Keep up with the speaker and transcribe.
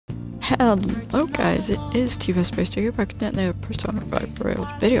Hello guys, it is Bearstar here back in the Persona 5 Royal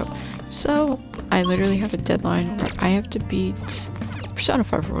video. So, I literally have a deadline where I have to beat Persona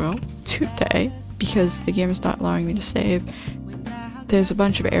 5 Royal today because the game is not allowing me to save. There's a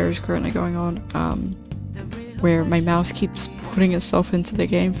bunch of errors currently going on where my mouse keeps putting itself into the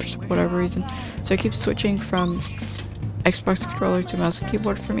game for whatever reason. So I keep switching from Xbox controller to mouse and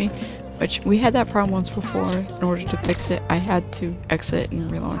keyboard for me. Which we had that problem once before. In order to fix it, I had to exit and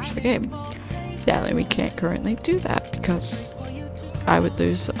relaunch the game. Sadly, we can't currently do that because I would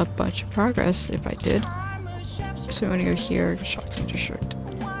lose a bunch of progress if I did. So I'm gonna go here, shopping district.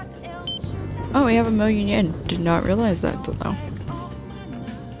 Oh, we have 1,000,000 yen. Did not realize that until now.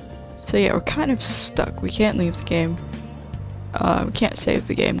 So yeah, we're kind of stuck. We can't leave the game. We can't save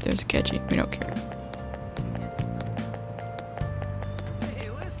the game. There's a catchy. We don't care.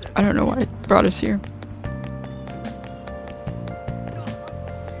 I don't know why it brought us here.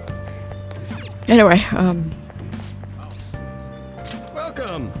 Anyway,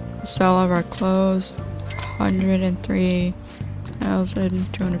 welcome. Sell all of our clothes.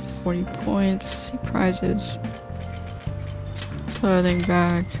 103,240 points. See prizes. Clothing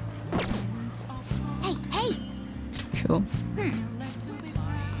bag. Hey. Cool.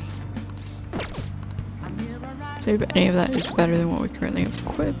 See if any of that is better than what we currently have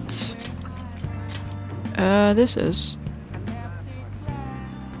equipped. This is.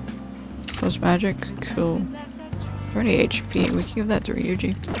 Plus magic, cool. 30 HP, we can give that to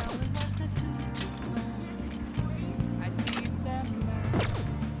Ryuji.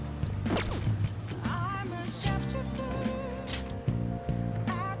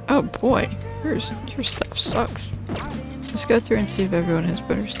 Oh boy, your stuff sucks. Let's go through and see if everyone has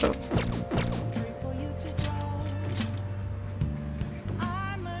better stuff.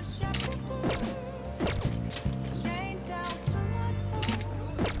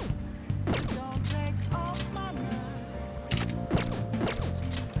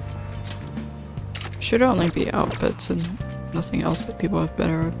 Should only be outfits and nothing else that people have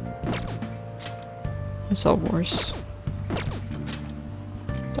better at. It's all worse.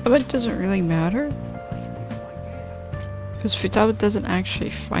 Futaba doesn't really matter. Because Futaba doesn't actually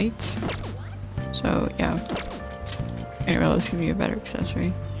fight. So yeah. Anyway, let's give you a better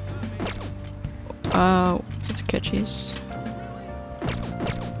accessory. What's Ketchy's?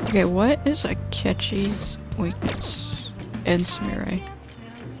 Okay, what is a Ketchy's weakness? And Sumire.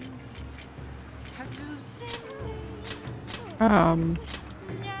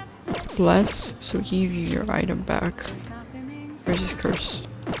 Bless, so we can give you your item back. Versus curse.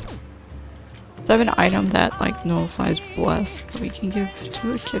 So I have an item that like nullifies bless that we can give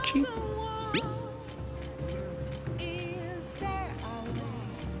to a Ketchy.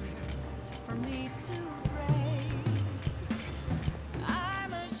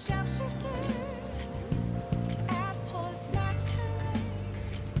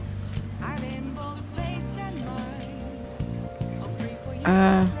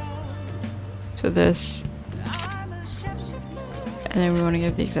 So this, and then we want to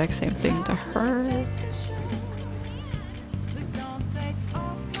give the exact same thing to her.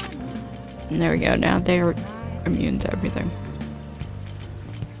 And there we go, now they're immune to everything.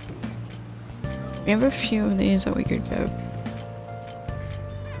 We have a few of these that we could give.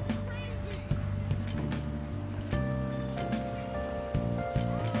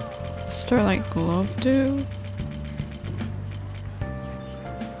 Starlight Glove do?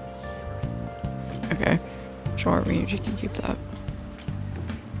 Okay, short range, you can keep that.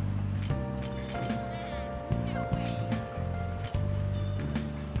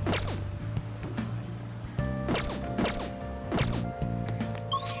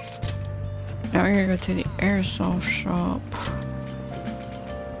 Now we're gonna go to the airsoft shop.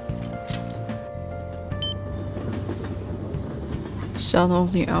 Sell all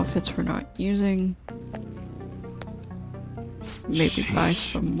the outfits we're not using. Maybe buy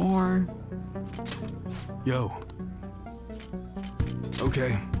some more. Yo.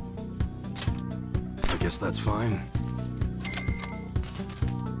 Okay. I guess that's fine.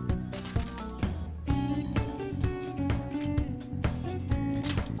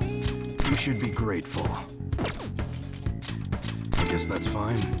 You should be grateful. I guess that's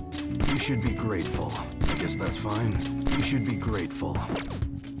fine. You should be grateful. I guess that's fine. You should be grateful.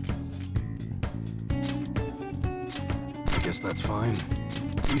 I guess that's fine.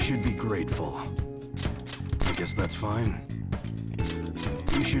 You should be grateful. I guess that's fine.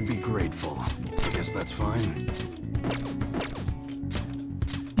 You should be grateful. I guess that's fine.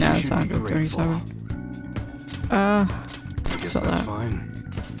 No, it's 137. I guess so that's that. fine.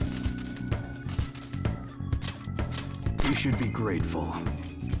 You should be grateful.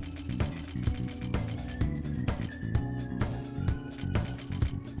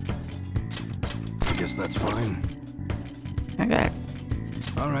 guess that's fine. Okay.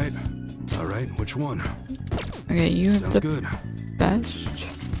 Alright. Alright, which one? Okay, you have Sounds the good. best.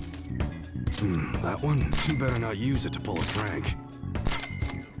 That one? You better not use it to pull a prank.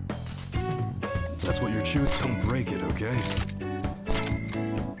 That's what you're chewing. Don't break it, okay?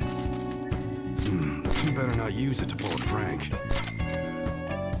 You better not use it to pull a prank.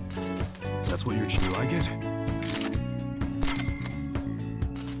 That's what you're chewing. Like it?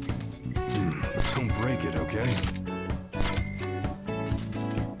 Don't break it, okay?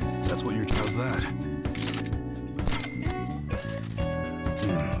 That's what you're. How's that?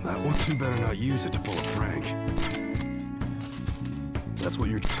 That one. You better not use it to pull a prank. That's what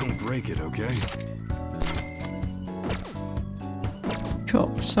you're. Don't break it, okay?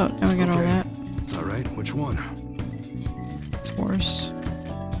 Cool. So now we got all that. Alright, which one? It's worse.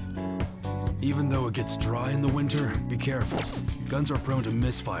 Even though it gets dry in the winter, be careful. Guns are prone to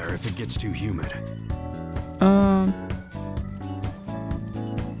misfire if it gets too humid.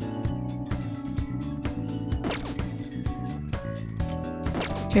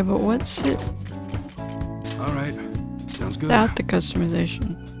 Okay, but what's it Alright, sounds good. without the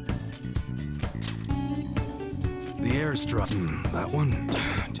customization? The air's dry. That one?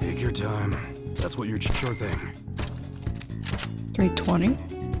 Take your time. That's what you're. Sure thing. 320?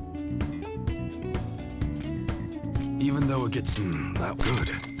 Even though it gets. That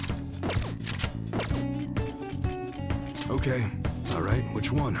good. Okay. Alright,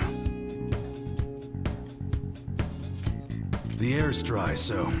 which one? The air's dry,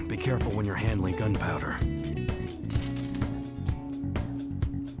 so be careful when you're handling gunpowder.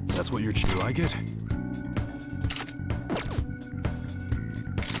 That's what you're. You like it?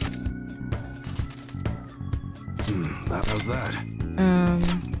 How's that?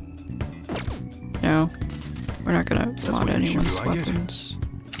 No. We're not gonna That's mod what you anyone's like it? weapons.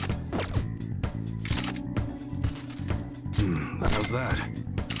 How's that?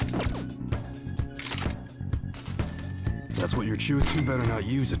 That's what you're chewing. You better not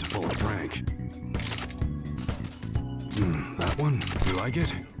use it to pull a prank. That one? You like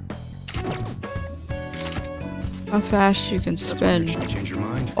it? How fast you can That's spend what change your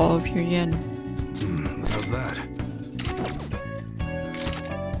mind? all of your yen. How's that?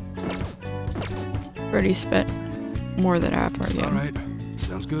 Already spent more than half our yen. Alright,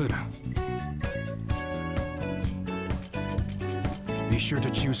 sounds good. Be sure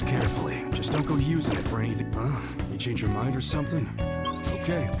to choose carefully. Just don't go using it for anything. You change your mind or something?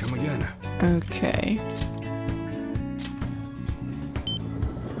 Okay, come again. Okay.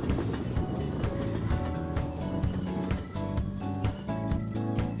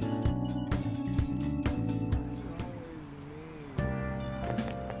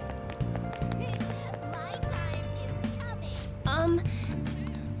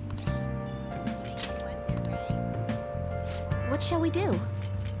 What shall we do?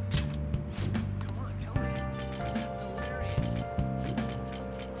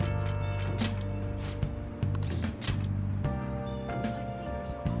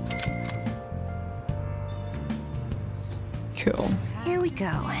 Cool. Here we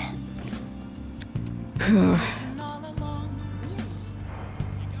go.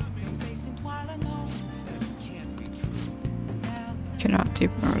 Cannot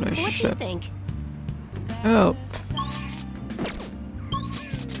deepen our What do you relationship. think? Oh.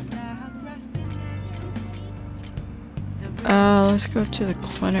 Let's go to the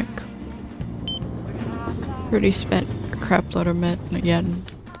clinic. Already spent a crap load of mint again.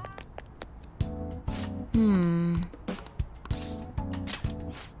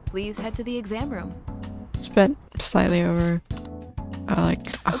 Please head to the exam room. Spent slightly over, like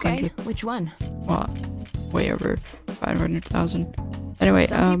 100. Okay, which one? Well, way over 500,000. Anyway,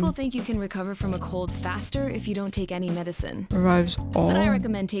 Some people think you can recover from a cold faster if you don't take any medicine. revives all. But I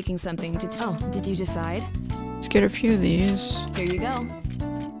recommend taking something to did you decide? Let's get a few of these. Here you go.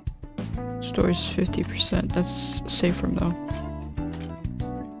 Stores 50%. That's safe room though.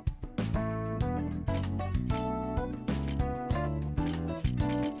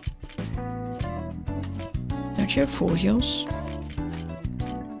 Don't you have full heals?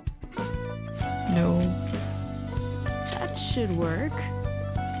 No. That should work.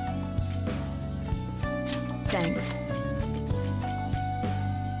 Thanks.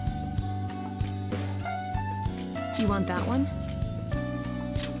 You want that one?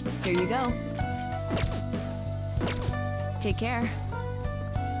 Here you go. Take care.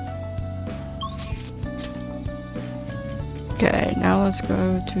 Okay, now let's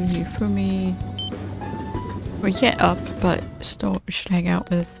go to Hifumi. We can't up, but still we should hang out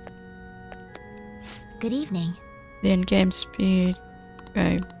with Good evening. the in-game speed.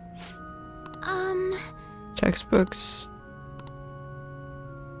 Okay. Textbooks.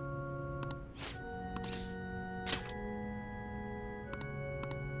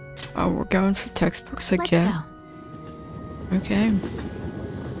 Oh, we're going for textbooks again? Let's go. Okay.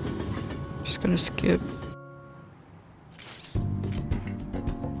 Just gonna skip.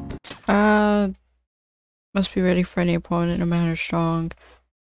 Must be ready for any opponent, no matter strong.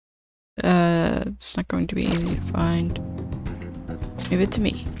 It's not going to be easy to find. Give it to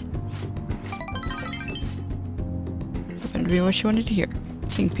me. Going to be what you wanted to hear.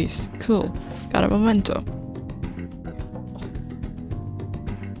 King piece. Cool. Got a memento.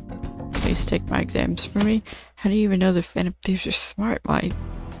 Please take my exams for me. How do you even know the Phantom Thieves are smart? Why?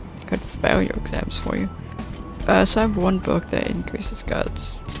 They could fail your exams for you. So I have one book that increases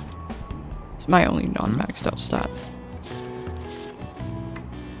guts. It's my only non-maxed out stat.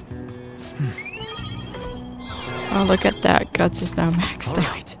 Oh, look at that. Guts is now maxed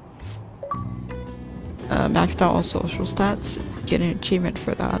out. Maxed out all social stats. Get an achievement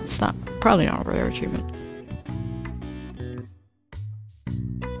for that. It's not, probably not a rare achievement.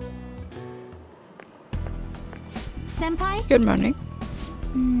 Senpai? Good morning.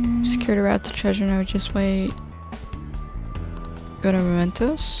 Secured a route to treasure, now just wait. Go to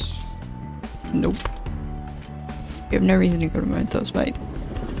mementos? Nope. You have no reason to go to mementos, right?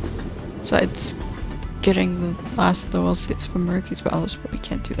 Besides getting the last of the well seats from Maruki's palace, but we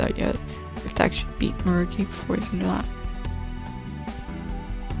can't do that yet. We have to actually beat Maruki before you can do that.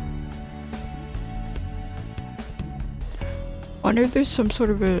 Wonder if there's some sort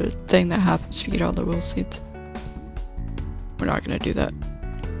of a thing that happens if you get all the will seats. We're not gonna do that.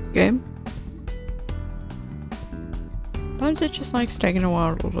 Game? Sometimes it just likes taking a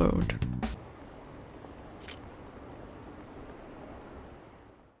while to load.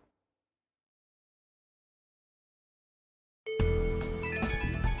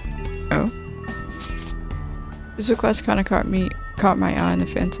 Oh. This request kinda caught my eye on the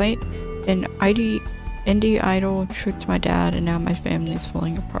fan site. An indie idol tricked my dad and now my family's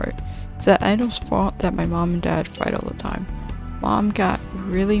falling apart. It's that idol's fault that my mom and dad fight all the time. Mom got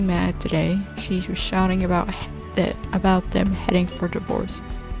really mad today. She was shouting about them heading for divorce.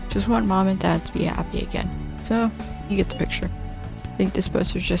 Just want mom and dad to be happy again. So, you get the picture. I think this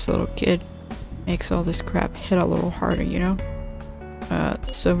poster's just a little kid. Makes all this crap hit a little harder, you know?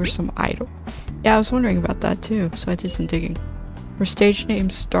 It's over some idol. Yeah, I was wondering about that too, so I did some digging. Her stage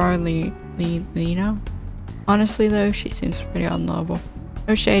name's Starlina. Honestly though, she seems pretty unlovable.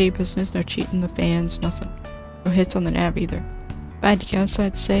 No shady business, no cheating the fans, nothing. No hits on the nav either. If I had to guess,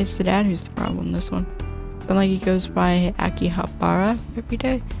 I'd say it's the dad who's the problem in this one. Sound like he goes by Akihabara every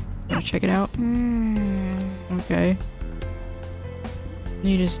day. Wanna check it out? Okay.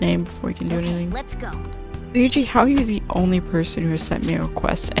 Need his name before we can do anything. Let's go. Ryuji, how are you the only person who has sent me a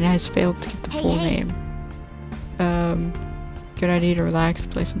request and has failed to get the full name? Good idea to relax,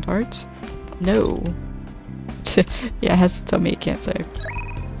 play some darts? No. Yeah, it has to tell me it can't save.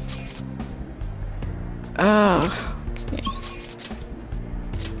 Oh, okay.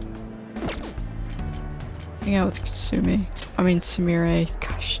 Hang out with Kasumi. I mean Sumire.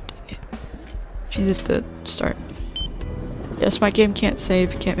 Gosh dang it. She's at the start. Yes, my game can't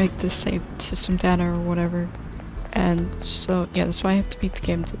save. Can't make this save system data or whatever. And so, yeah, that's why I have to beat the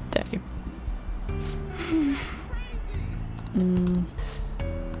game today. I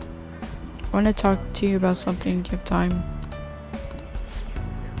want to talk to you about something. Do you have time?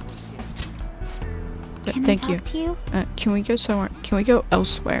 Can Thank I you. talk to you? Can we go somewhere? Can we go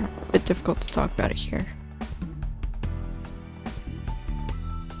elsewhere? A bit difficult to talk about it here.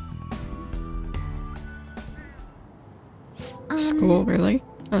 School, really?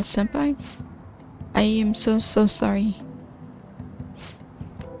 Senpai? I am so sorry.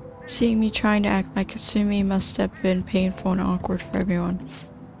 Seeing me trying to act like Kasumi must have been painful and awkward for everyone.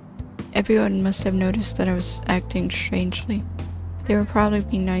 Everyone must have noticed that I was acting strangely. They were probably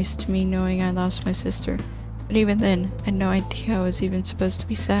being nice to me knowing I lost my sister, but even then, I had no idea I was even supposed to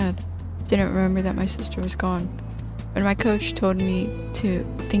be sad. Didn't remember that my sister was gone. When my coach told me to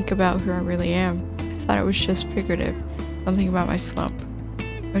think about who I really am, I thought it was just figurative, something about my slump.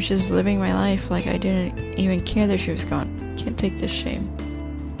 I was just living my life like I didn't even care that she was gone. Can't take this shame.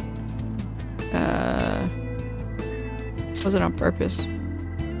 Wasn't on purpose.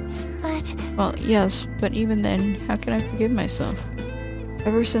 But... Well, yes, but even then, how can I forgive myself?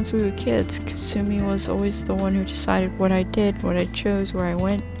 Ever since we were kids, Kasumi was always the one who decided what I did, what I chose, where I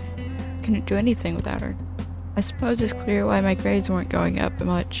went. Couldn't do anything without her. I suppose it's clear why my grades weren't going up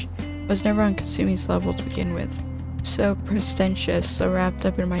much. I was never on Kasumi's level to begin with. So pretentious, so wrapped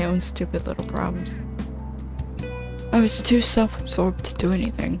up in my own stupid little problems. I was too self-absorbed to do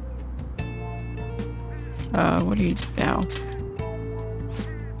anything. What do you do now?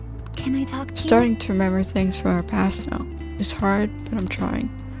 Can I talk to Starting to remember things from our past now. It's hard, but I'm trying.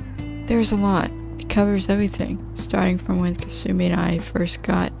 There's a lot. It covers everything, starting from when Kasumi and I first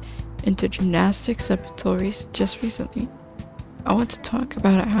got into gymnastics up until just recently. I want to talk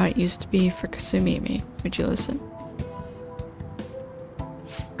about how it used to be for Kasumi and me. Would you listen?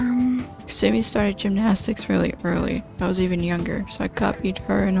 Kasumi started gymnastics really early. I was even younger, so I copied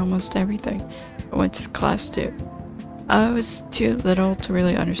her in almost everything. I went to class too. I was too little to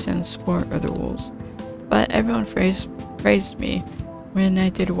really understand the sport or the rules, but everyone praised me when I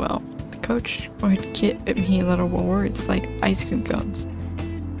did well. The coach would give me little rewards like ice cream cones.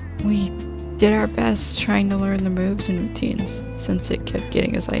 We did our best trying to learn the moves and routines, since it kept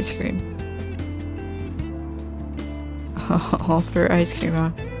getting us ice cream. All for ice cream,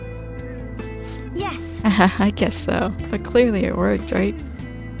 huh? Yes. I guess so, but clearly it worked, right?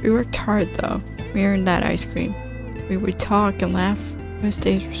 We worked hard though. We earned that ice cream. We would talk and laugh. Those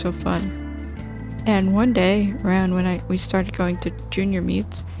days were so fun. And one day, around when we started going to junior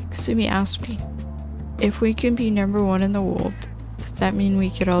meets, Kasumi asked me, if we can be #1 in the world, does that mean we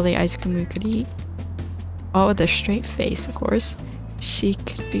get all the ice cream we could eat? All with a straight face, of course. She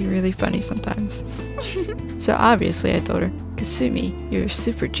could be really funny sometimes. So obviously I told her, Kasumi, you're a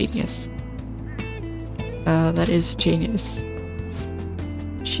super genius. That is genius.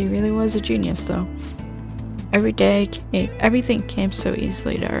 She really was a genius though. Everything came so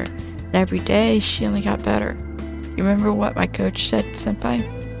easily to her. And every day she only got better. You remember what my coach said, senpai?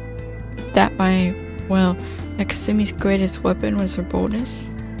 That Kasumi's greatest weapon was her boldness.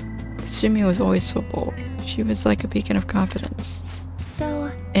 Kasumi was always so bold. She was like a beacon of confidence. So...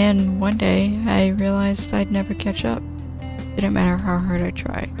 And one day, I realized I'd never catch up. Didn't matter how hard I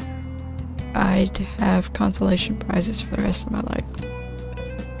tried. I'd have consolation prizes for the rest of my life.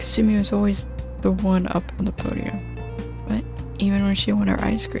 Kasumi was always the one up on the podium. But even when she won her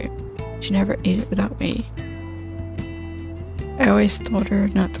ice cream, she never ate it without me. I always told her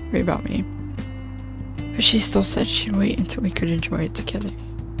not to worry about me. But she still said she'd wait until we could enjoy it together.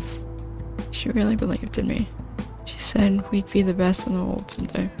 She really believed in me. She said we'd be the best in the world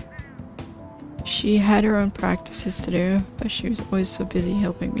someday. She had her own practices to do, but she was always so busy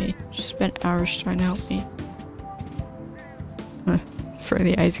helping me. She spent hours trying to help me. For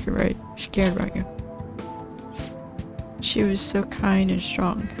the ice cream, right? She cared about you. She was so kind and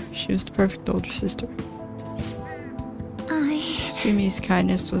strong. She was the perfect older sister. Kasumi's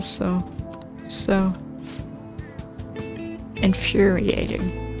kindness was so infuriating.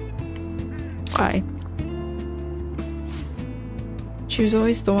 Why? She was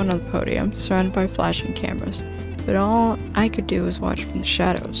always the one on the podium, surrounded by flashing cameras, but all I could do was watch from the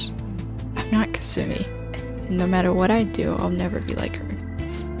shadows. I'm not Kasumi, and no matter what I do, I'll never be like her.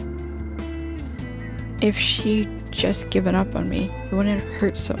 If she'd just given up on me, it wouldn't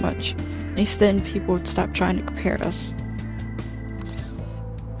hurt so much. At least then people would stop trying to compare us.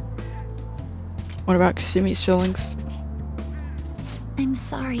 What about Kasumi's feelings? I'm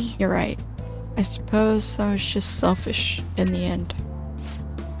sorry. You're right. I suppose I was just selfish in the end.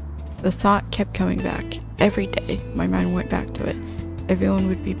 The thought kept coming back. Every day, my mind went back to it. Everyone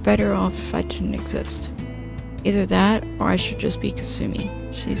would be better off if I didn't exist. Either that, or I should just be Kasumi.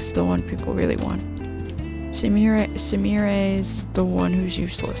 She's the one people really want. Sumire's the one who's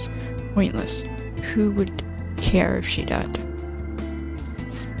useless, pointless. Who would care if she died?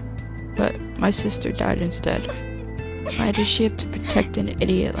 But my sister died instead. Why does she have to protect an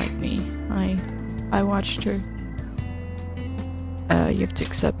idiot like me? I watched her. You have to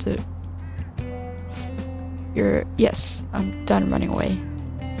accept it. Yes, I'm done running away.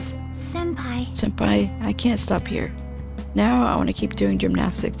 Senpai, I can't stop here. Now I want to keep doing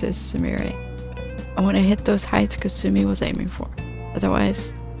gymnastics as Sumire. I want to hit those heights Kasumi was aiming for.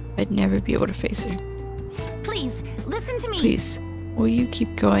 Otherwise, I'd never be able to face her. Please, listen to me. Please, will you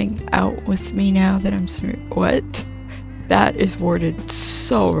keep going out with me now that I'm Sumire? What? That is worded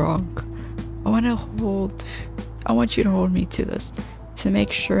so wrong. I want you to hold me to this, to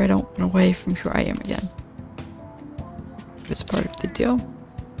make sure I don't run away from who I am again. It's part of the deal.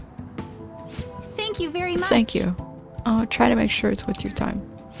 Thank you very much. Thank you. I'll try to make sure it's worth your time.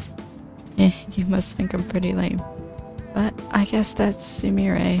 You must think I'm pretty lame. But I guess that's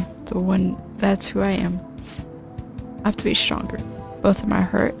Sumire, the one, that's who I am. I have to be stronger, both in my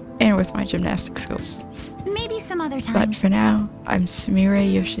heart and with my gymnastic skills. Maybe some other time. But for now, I'm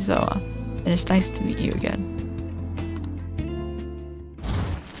Sumire Yoshizawa, and it's nice to meet you again.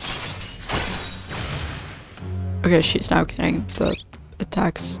 Okay, she's now getting the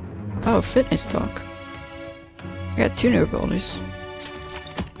attacks. Oh, fitness talk. I got 2 new abilities.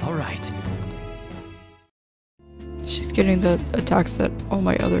 All right. least getting the attacks that all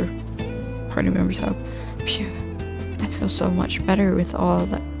my other party members have. Phew. I feel so much better with all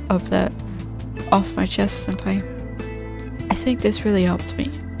of that off my chest, senpai. I think this really helped me.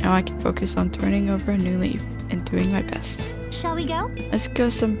 Now I can focus on turning over a new leaf and doing my best. Shall we go? Let's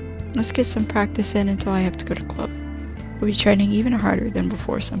get some practice in until I have to go to club. We'll be training even harder than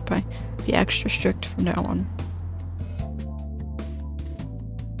before, senpai. Be extra strict from now on.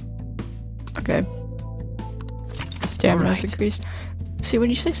 Okay. Stamina's increased. See, when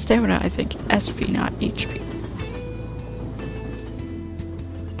you say stamina, I think SP, not HP.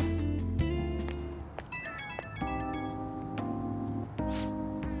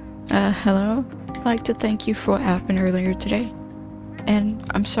 Hello? I'd like to thank you for what happened earlier today. And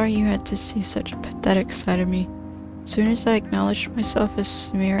I'm sorry you had to see such a pathetic side of me. As soon as I acknowledged myself as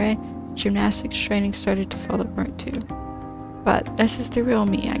Sumire, gymnastics training started to fall apart too. But this is the real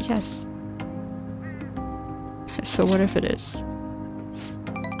me, I guess. So what if it is?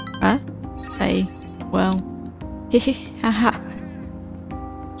 Huh? Well, haha.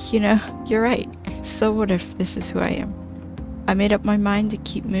 You know, you're right. So what if this is who I am? I made up my mind to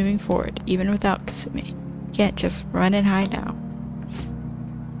keep moving forward, even without Kasumi. Can't just run and hide now.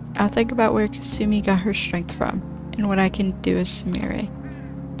 I'll think about where Kasumi got her strength from, and what I can do as Sumire.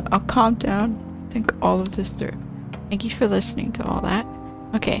 I'll calm down, think all of this through. Thank you for listening to all that.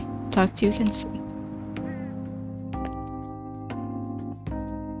 Okay, talk to you again soon.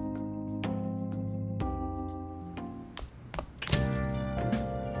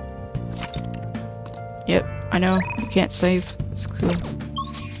 Yep, I know, you can't save. It's cool.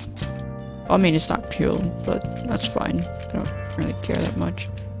 Well, I mean, it's not pure, but that's fine. I don't really care that much.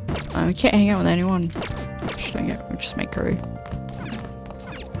 We can't hang out with anyone. Dang it, we'll just make curry.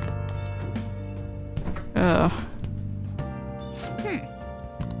 No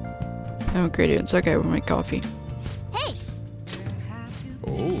ingredients. Okay, we'll make coffee. Hey!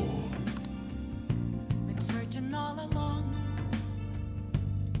 Oh.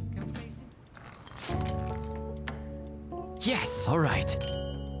 Yes, all right.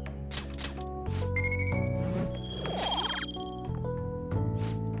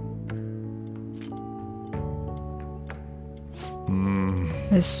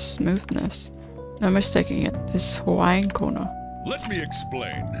 This smoothness. No mistaking it. This Hawaiian kona. Let me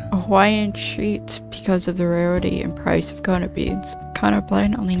explain. A Hawaiian treat because of the rarity and price of kona beans. Kona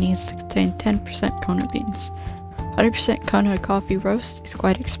blend only needs to contain 10% kona beans. 100% kona coffee roast is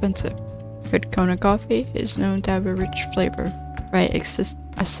quite expensive. Good kona coffee is known to have a rich flavor, bright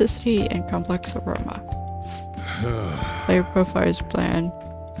acidity, and complex aroma. Flavor profile is bland.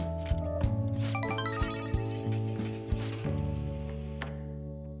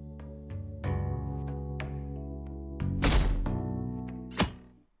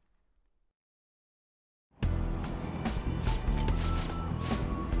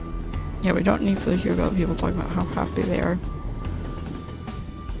 Yeah, we don't need to hear about people talking about how happy they are.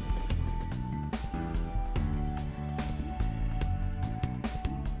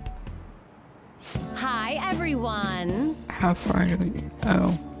 Hi, everyone. How far do we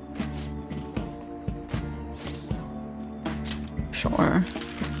go? Sure.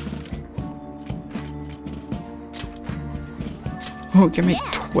 Oh, give me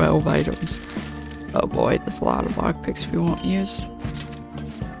 12 items. Oh boy, there's a lot of lockpicks we won't use.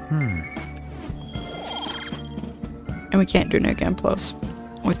 And we can't do no game plus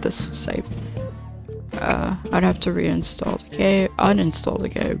with this save. I'd have to reinstall the game, uninstall the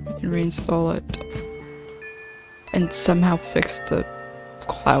game, and reinstall it. And somehow fix the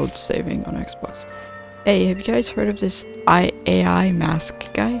cloud saving on Xbox. Hey, have you guys heard of this AI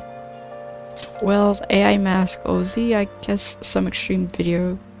mask guy? Well, AI mask OZ, I guess some extreme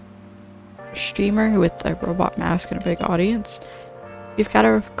video streamer with a robot mask and a big audience. We've got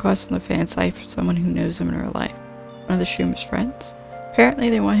a request on the fan site for someone who knows him in real life. One of the streamer's friends. Apparently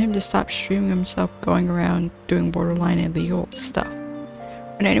they want him to stop streaming himself going around doing borderline illegal stuff.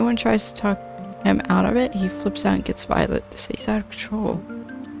 When anyone tries to talk him out of it, he flips out and gets violent to say he's out of control.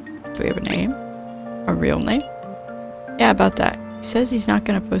 Do we have a name? A real name? Yeah, about that. He says he's not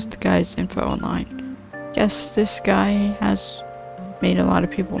gonna post the guy's info online. Guess this guy has made a lot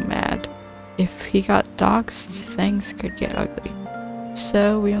of people mad. If he got doxxed, things could get ugly.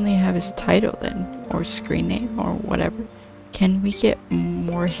 So we only have his title then, or screen name, or whatever. Can we get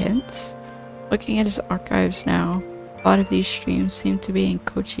more hints? Looking at his archives now, a lot of these streams seem to be in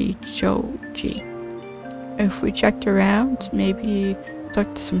Kochi Joji. If we checked around, maybe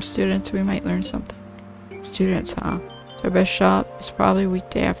talk to some students, we might learn something. Students, huh? Their best shop is probably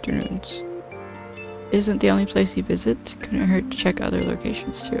weekday afternoons. Isn't the only place he visits? Couldn't hurt to check other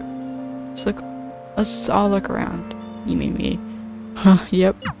locations too. Let's all look around. Me. Huh,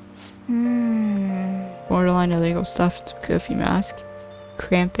 yep. Hmm. Borderline illegal stuff to goofy mask.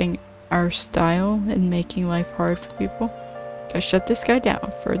 Cramping our style and making life hard for people. Gotta shut this guy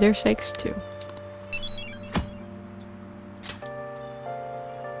down for their sakes too.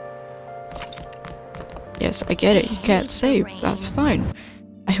 Yes, I get it. You can't save. That's fine.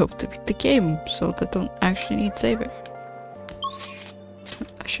 I hope to beat the game so that don't actually need saving.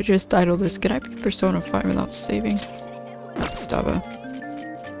 I should just title this, can I be Persona 5 without saving? Daba.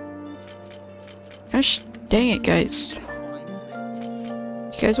 Gosh dang it, guys.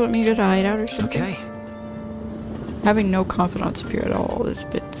 You guys want me to hide out or something? Okay. Having no confidence up here at all is a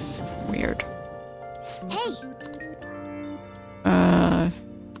bit weird. Hey,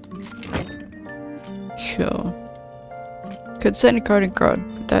 Chill. Could send a card and card,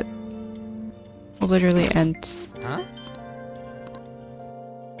 but that will literally end. Huh?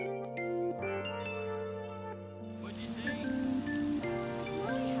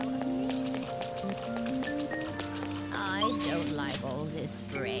 I don't like all this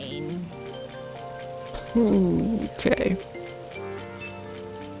rain. Okay.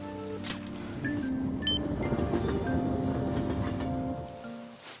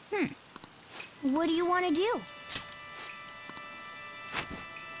 what do you want to do?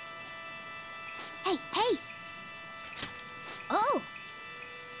 Hey! Oh!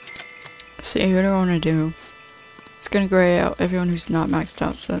 See, what I want to do. It's gonna gray out everyone who's not maxed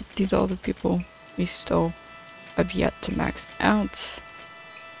out, so these are all the people we still have yet to max out.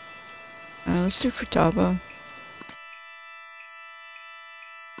 Let's do Futaba.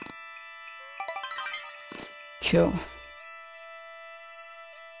 Kill.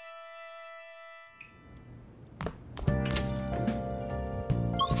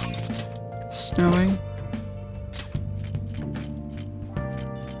 Snowing.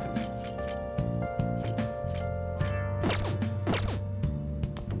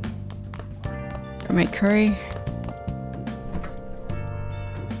 Make curry.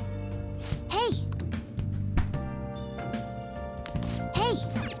 Hey!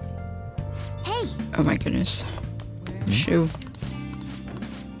 Oh my goodness. Shoe.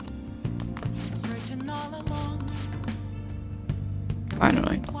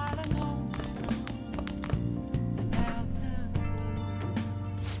 Finally.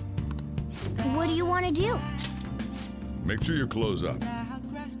 What do you want to do? Make sure you close up.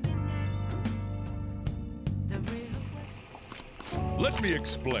 Let me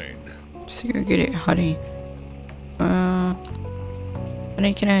explain. So you're good at honey.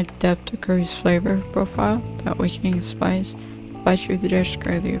 Honey can add depth to curry's flavor profile. That weakening spice. Bite through the dish,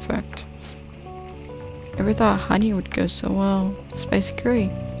 greatly effect. Never thought honey would go so well. Spicy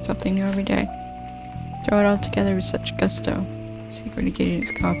curry. Something new every day. Throw it all together with such gusto. Secret to getting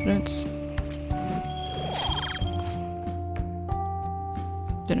his confidence.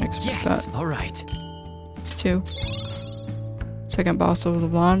 Didn't expect that. All right. 2. Second boss of the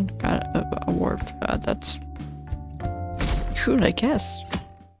blonde. Got an award for that. That's cool, I guess.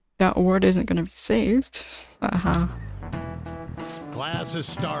 That award isn't gonna be saved. Class is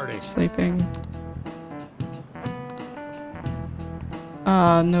starting. Sleeping.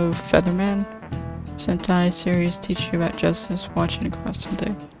 No Featherman. Sentai series teach you about justice, watching across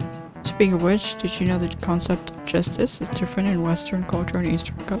someday. Speaking of which, did you know the concept of justice is different in Western culture and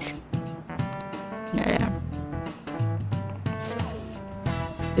Eastern culture? Yeah.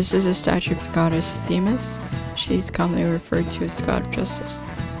 This is a statue of the goddess Themis. She is commonly referred to as the god of justice.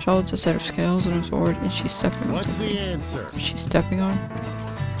 She holds a set of scales and a sword, and she's stepping on What's something. the answer? She's stepping on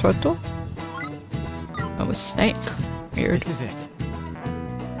turtle? Oh, a snake. Weird. This is it.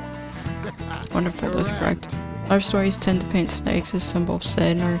 Wonderful, that's correct. A lot of stories tend to paint snakes as symbol of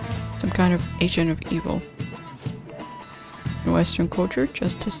sin or some kind of agent of evil. In Western culture,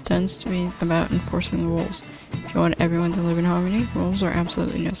 justice tends to be about enforcing the rules. If you want everyone to live in harmony, rules are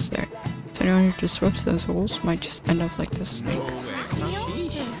absolutely necessary. So anyone who disrupts those rules might just end up like this snake.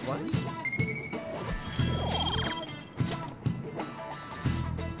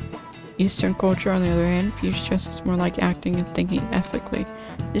 Eastern culture, on the other hand, views justice more like acting and thinking ethically.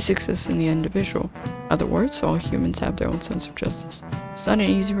 This exists in the individual. In other words, all humans have their own sense of justice. It's not an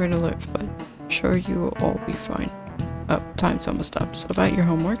easy way to live, but I'm sure you will all be fine. Oh, time's almost up, so about your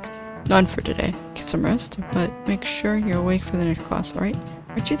homework? None for today. Get some rest, but make sure you're awake for the next class, alright?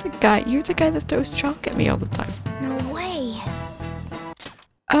 Aren't you the guy? You're the guy that throws chalk at me all the time. No way.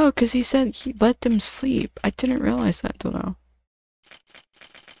 Oh, because he said he let them sleep. I didn't realize that till now.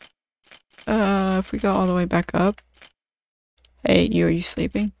 If we go all the way back up. Hey, are you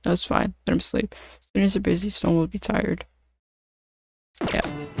sleeping? No, it's fine. Let him sleep. As soon as they're busy, Stone will be tired. Yeah.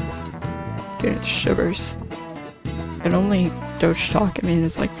 Getting shivers. And only Doge talk, I mean,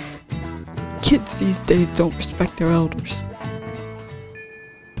 is like, kids these days don't respect their elders.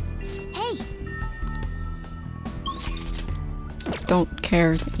 Hey, Don't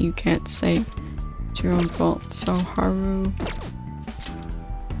care that you can't say it's your own fault. So Haru,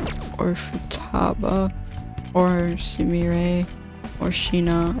 or Futaba, or Sumire, or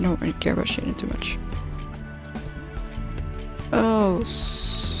Sheena. I don't really care about Sheena too much. Oh, let's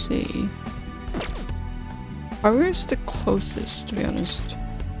see. Haru's the closest, to be honest.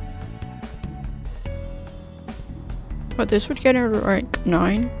 But this would get her to rank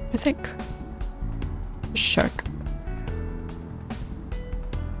 9, I think. Let's check.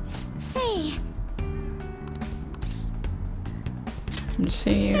 say, Let me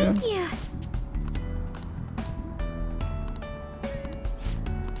see you.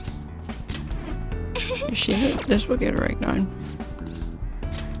 thank you. This will get her rank 9.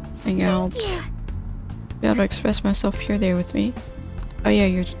 Hang out. Thank you. Be able to express myself here there with me. Oh yeah,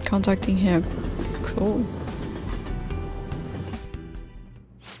 you're contacting him. Cool.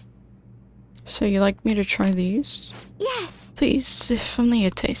 So you like me to try these? Yes. Please, if only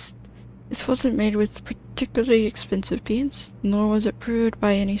a taste. This wasn't made with particularly expensive beans, nor was it brewed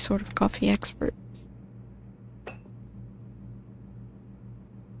by any sort of coffee expert.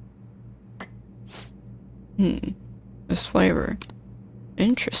 This flavor.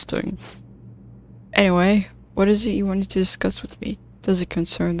 Interesting. Anyway, what is it you wanted to discuss with me? Does it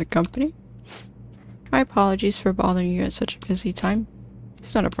concern the company? My apologies for bothering you at such a busy time.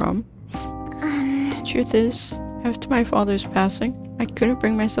 It's not a problem. The truth is, after my father's passing, I couldn't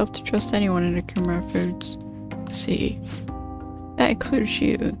bring myself to trust anyone in Akumura Foods. See, that includes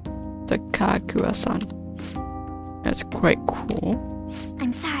you, the Kakua-san. That's quite cool.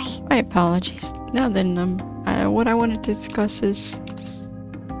 I'm sorry. My apologies. Now then, what I wanted to discuss is,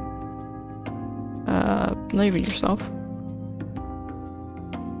 believing yourself.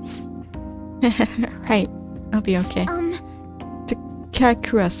 Right, I'll be okay.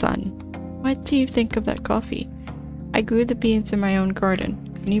 Kakua-san, what do you think of that coffee? I grew the beans in my own garden,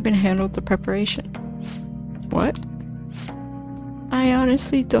 and even handled the preparation. What? I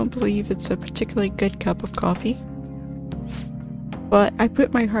honestly don't believe it's a particularly good cup of coffee. But I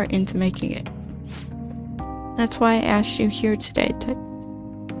put my heart into making it. That's why I asked you here today,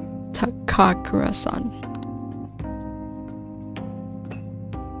 Takakura-san.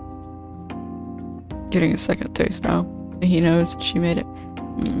 Getting a second taste now. He knows she made it.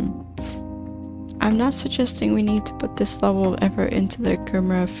 I'm not suggesting we need to put this level of effort into the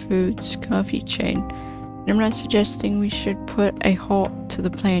Akumura Foods coffee chain. And I'm not suggesting we should put a halt to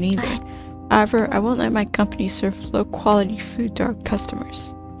the plan either. However, I won't let my company serve low-quality food to our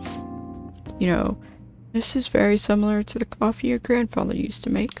customers. You know, this is very similar to the coffee your grandfather used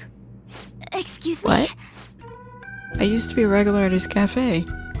to make. Excuse me. What? I used to be a regular at his cafe.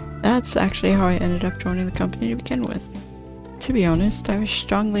 That's actually how I ended up joining the company to begin with. To be honest, I was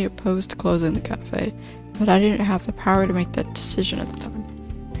strongly opposed to closing the cafe, but I didn't have the power to make that decision at the time.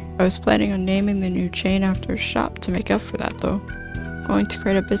 I was planning on naming the new chain after a shop to make up for that though. Going to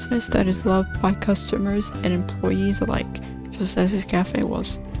create a business that is loved by customers and employees alike, just as his cafe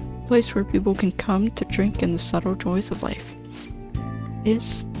was. A place where people can come to drink in the subtle joys of life.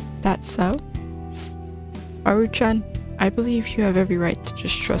 Is that so? Aru-chan, I believe you have every right to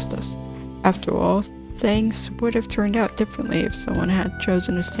just trust us. After all, things would have turned out differently if someone had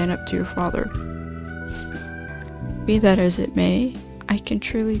chosen to stand up to your father. Be that as it may, I can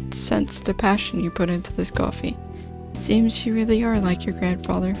truly sense the passion you put into this coffee. Seems you really are like your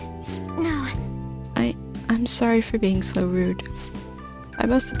grandfather. No. I'm sorry for being so rude. I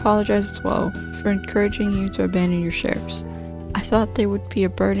must apologize as well for encouraging you to abandon your shares. I thought they would be a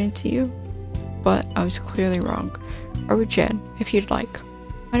burden to you, but I was clearly wrong. Aru-chan, if you'd like,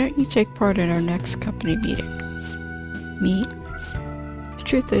 why don't you take part in our next company meeting? Me? The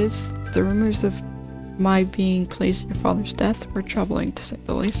truth is, the rumors of my being pleased at your father's death were troubling, to say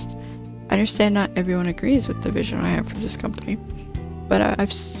the least. I understand not everyone agrees with the vision I have for this company, but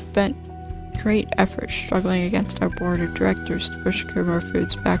I've spent great effort struggling against our board of directors to push Akumura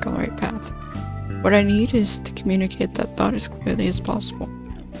Foods back on the right path. What I need is to communicate that thought as clearly as possible,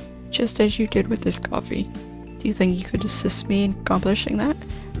 just as you did with this coffee. Do you think you could assist me in accomplishing that?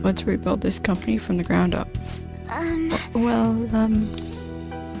 I want to rebuild this company from the ground up.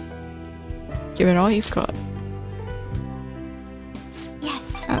 Give it all you've got.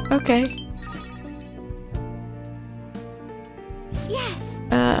 Yes. Okay. Yes.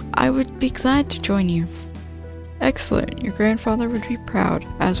 I would be glad to join you. Excellent. Your grandfather would be proud,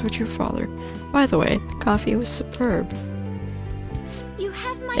 as would your father. By the way, the coffee was superb. You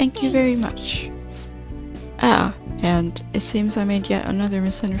have my Thank you very thanks. much. Ah, and it seems I made yet another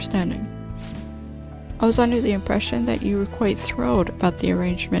misunderstanding. I was under the impression that you were quite thrilled about the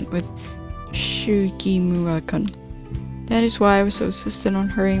arrangement with Shugimura-kun. That is why I was so insistent on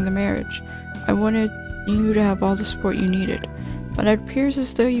hurrying the marriage. I wanted you to have all the support you needed, but it appears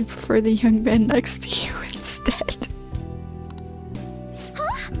as though you prefer the young man next to you instead.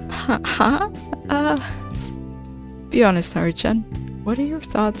 Huh? Be honest, Haru-chan. What are your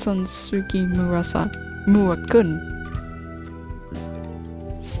thoughts on Sugimura-san? Mua-kun?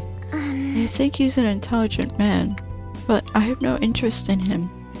 I think he's an intelligent man, but I have no interest in him.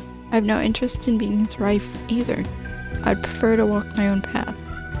 I have no interest in being his wife either. I'd prefer to walk my own path.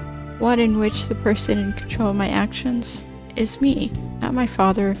 One in which the person in control of my actions is me, not my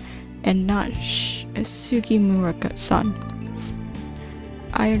father, and not Sugimura-san.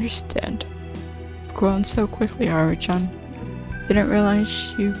 I understand. You've grown so quickly, Haru-chan. Didn't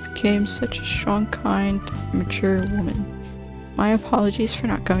realize you became such a strong, kind, mature woman. My apologies for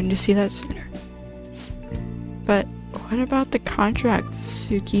not going to see that sooner. But what about the contract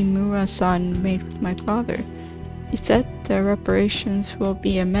Sugimura-san made with my father? He said the reparations will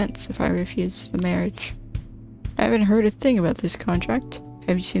be immense if I refuse the marriage. I haven't heard a thing about this contract.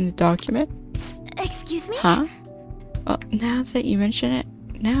 Have you seen the document? Excuse me? Huh? Well, now that you mention it,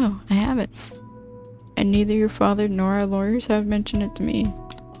 no, I haven't. And neither your father nor our lawyers have mentioned it to me.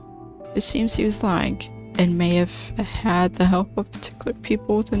 It seems he was lying, and may have had the help of particular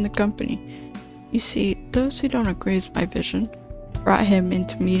people within the company. You see, those who don't agree with my vision brought him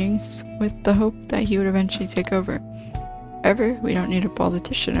into meetings with the hope that he would eventually take over. However, we don't need a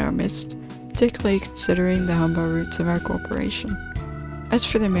politician in our midst, particularly considering the humble roots of our corporation. As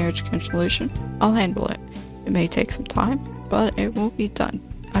for the marriage cancellation, I'll handle it. It may take some time, but it will be done.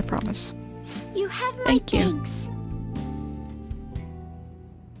 I promise. You have my Thank you. thanks.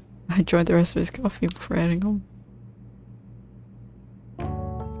 I enjoyed the rest of his coffee before heading home.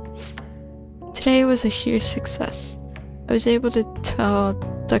 Today was a huge success. I was able to tell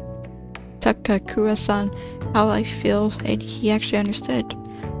Takakura-san how I feel, and he actually understood.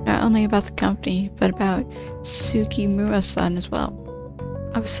 Not only about the company, but about Sugimura-san as well.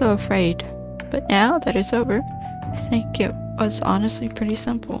 I was so afraid, but now that it's over, I think it was honestly pretty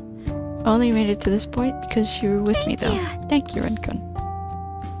simple. I only made it to this point because you were with me though. Thank you, Ren-kun.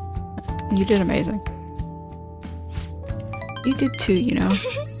 You did amazing. You did too, you know.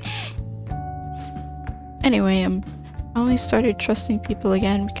 Anyway, I only started trusting people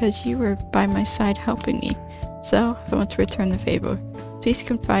again because you were by my side helping me. So, I want to return the favor. Please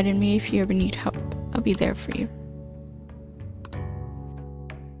confide in me if you ever need help. I'll be there for you.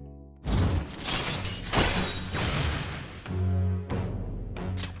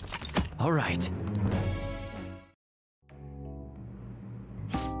 All right.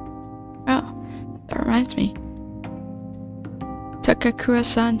 Oh, that reminds me.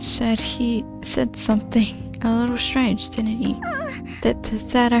 Takakura-san said he said something a little strange, didn't he?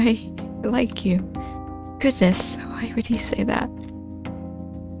 That I like you. Goodness, why would he say that?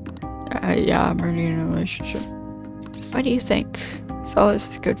 Yeah, I'm already in a relationship. What do you think? Solace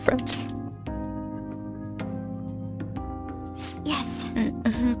is good friends. Yes.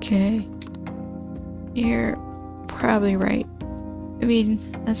 Okay. You're probably right. I mean,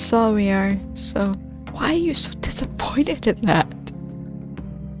 that's all we are, so why are you so disappointed in that?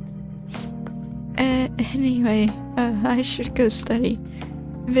 Anyway, I should go study.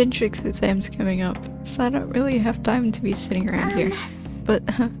 Ventrix exam's coming up, so I don't really have time to be sitting around here. But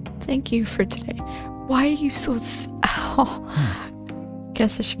thank you for today. Why are you so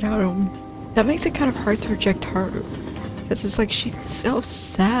Guess I should out him. That makes it kind of hard to reject Haru. Because it's like she's so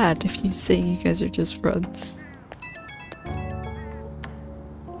sad if you say you guys are just friends.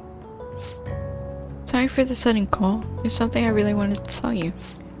 Sorry for the sudden call. There's something I really wanted to tell you.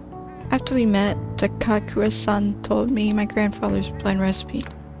 After we met, Takakura-san told me my grandfather's blend recipe.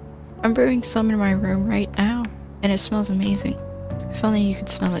 I'm brewing some in my room right now, and it smells amazing. If only you could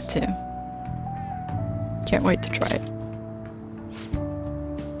smell it too. Can't wait to try it.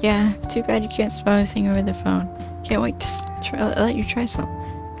 Yeah, too bad you can't smell anything over the phone. Can't wait to let you try some.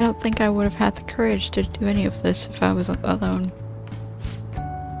 I don't think I would have had the courage to do any of this if I was alone.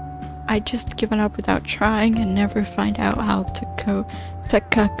 I'd just given up without trying and never find out how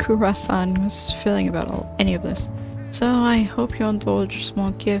Takakura-san was feeling about any of this. So I hope you'll indulge a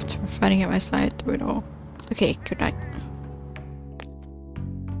small gift for fighting at my side through it all. Okay, good night.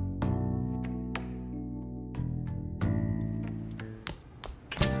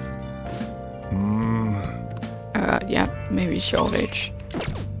 Yeah, maybe she's old age.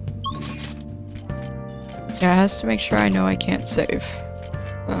 Yeah, it has to make sure I know I can't save.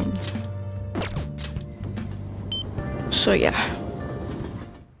 So yeah.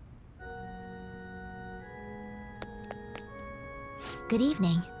 Good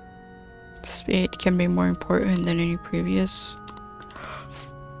evening. Speed can be more important than any previous.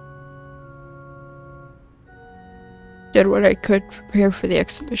 Did what I could to prepare for the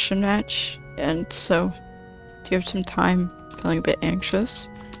exhibition match, and so do you have some time? Feeling a bit anxious.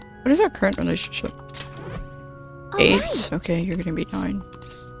 What is our current relationship? All 8? right. Okay, you're gonna be 9.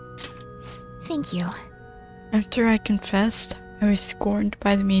 Thank you. After I confessed, I was scorned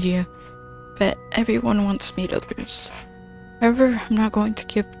by the media, but everyone wants me to lose. However, I'm not going to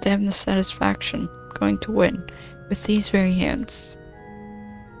give them the satisfaction. I'm going to win with these very hands.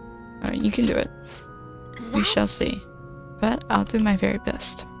 You can do it. We shall see. But I'll do my very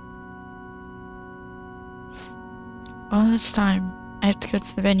best. All this time, I have to go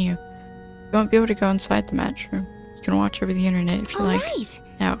to the venue. You won't be able to go inside the match room. You can watch over the internet if you All like. right.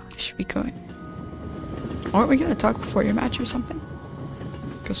 Now, I should be going. Aren't we gonna talk before your match or something?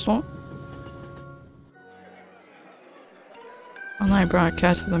 Guess not. Online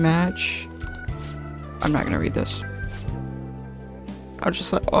broadcast of the match. I'm not gonna read this. I'll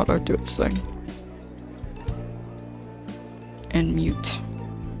just let auto do its thing. And mute.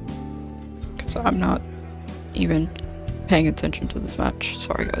 Because I'm not even paying attention to this match.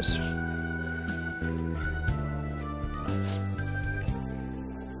 Sorry guys.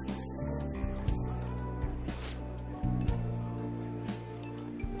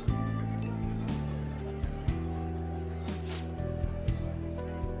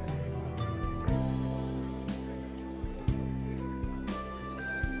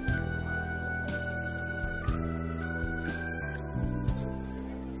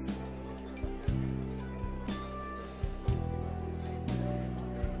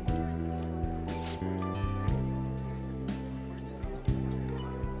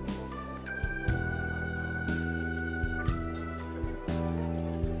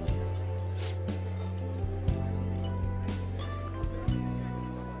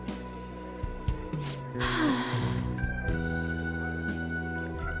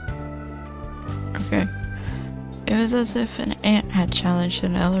 Okay. It was as if an ant had challenged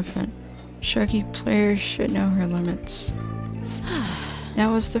an elephant. Shogi players should know her limits. That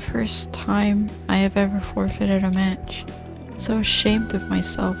was the first time I have ever forfeited a match. So ashamed of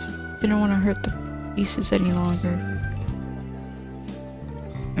myself. Didn't want to hurt the pieces any longer.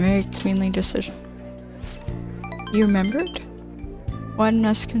 A very queenly decision. You remembered? One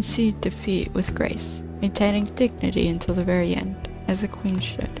must concede defeat with grace, maintaining dignity until the very end, as a queen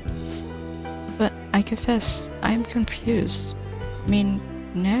should. But I confess, I am confused. I mean,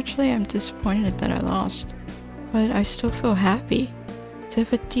 naturally I'm disappointed that I lost, but I still feel happy, as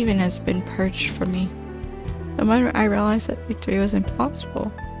if a demon has been purged from me. The moment I realized that victory was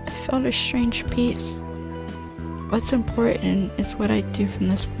impossible, I felt a strange peace. What's important is what I do from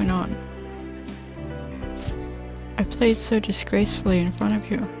this point on. I played so disgracefully in front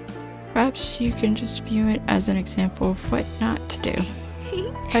of you. Perhaps you can just view it as an example of what not to do.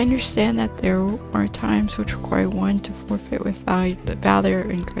 I understand that there are times which require one to forfeit with valor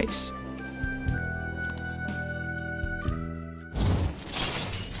and grace.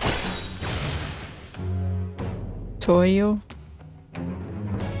 Toyo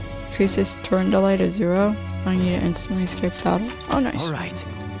increases turn delay to 0, allowing you to instantly escape battle. Oh nice. Alright.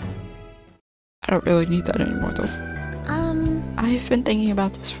 I don't really need that anymore though. I've been thinking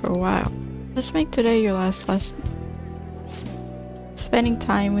about this for a while. Let's make today your last lesson. Spending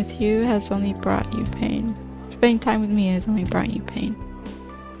time with you has only brought you pain. Spending time with me has only brought you pain.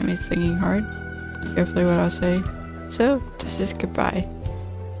 I mean, thinking hard. Carefully what I'll say. So, this is goodbye.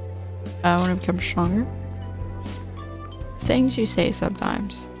 I want to become stronger. Things you say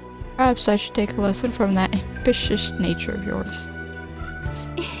sometimes. Perhaps I should take a lesson from that ambitious nature of yours.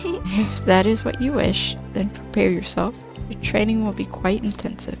 If that is what you wish, then prepare yourself. Your training will be quite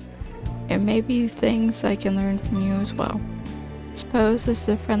intensive. There may be things I can learn from you as well. Suppose this is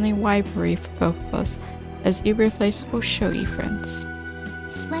a friendly rivalry for both of us, as irreplaceable shogi friends.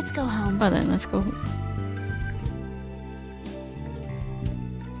 Let's go home. Well then, let's go home.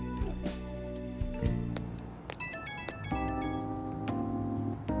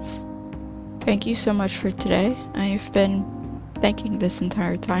 Thank you so much for today. I've been thinking this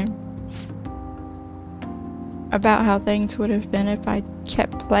entire time about how things would have been if I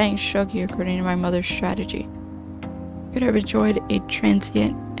kept playing shogi according to my mother's strategy. Could have enjoyed a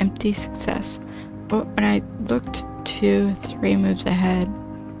transient, empty success, but when I looked 2-3 moves ahead,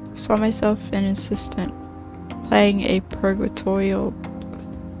 I saw myself an assistant playing a purgatorial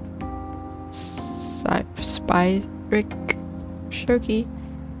spyric shogi,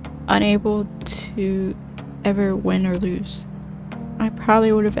 unable to ever win or lose. I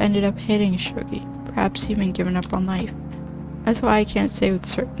probably would have ended up hating Shogi, perhaps even given up on life. That's why I can say with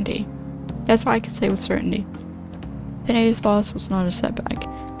certainty. Today's loss was not a setback,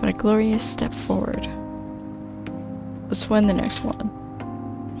 but a glorious step forward. Let's win the next one.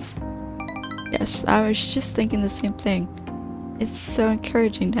 Yes, I was just thinking the same thing. It's so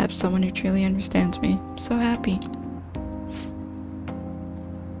encouraging to have someone who truly understands me. I'm so happy.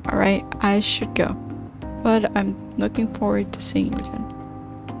 Alright, I should go. But I'm looking forward to seeing you again.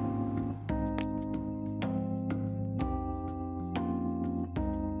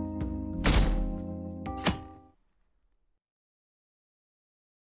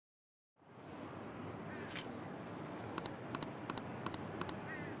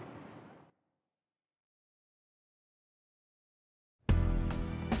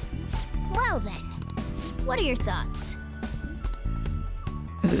 Well then, what are your thoughts?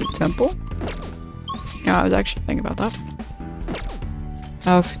 Is it a temple? Yeah, I was actually thinking about that.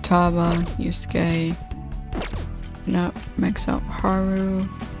 Futaba, Yusuke. No, max out Haru.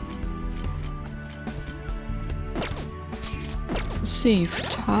 Let's see,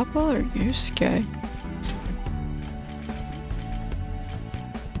 Futaba or Yusuke?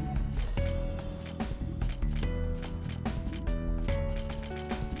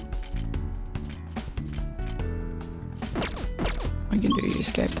 I can do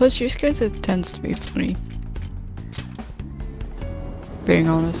Yusuke. Plus, Yusuke tends to be funny. Being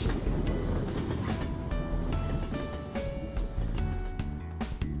honest.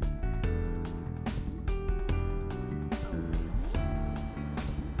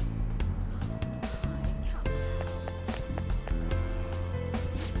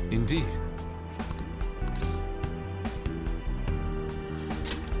 Indeed.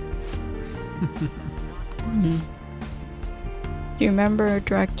 Do you remember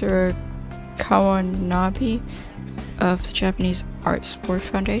director Kawanabe of the Japanese Art Sport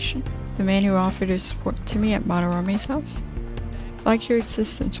Foundation? The man who offered his support to me at Madarame's house? I like your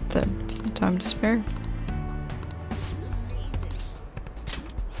assistance with them. Do you have time to spare?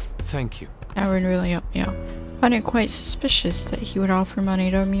 Thank you. That would really help me out. I find it quite suspicious that he would offer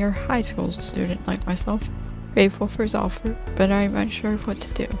money to a mere high school student like myself. Grateful for his offer, but I'm unsure of what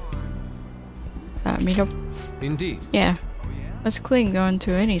to do. Meet up? Indeed. Yeah. Let's cling on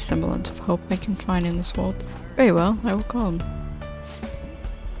to any semblance of hope I can find in this world. Very well, I will call him.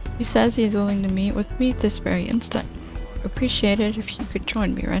 He says he is willing to meet with me this very instant. Appreciate it if you could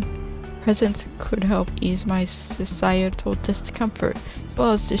join me, Ren. Presence could help ease my societal discomfort, as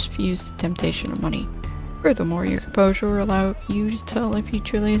well as diffuse the temptation of money. Furthermore, your composure will allow you to tell if he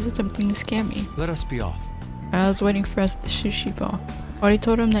truly is attempting to scam me. Let us be off. I was waiting for us at the sushi bar. Already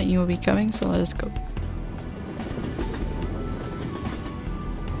told him that you will be coming, so let us go.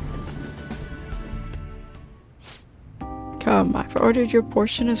 Come, I've ordered your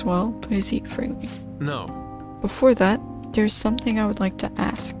portion as well. Please eat freely. No. Before that, there's something I would like to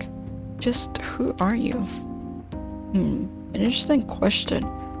ask. Just who are you? An interesting question.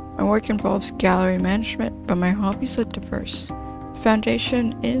 My work involves gallery management, but my hobbies are diverse. The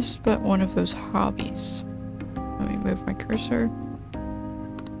Foundation is but one of those hobbies. Let me move my cursor.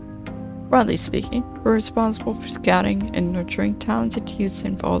 Broadly speaking, we're responsible for scouting and nurturing talented youth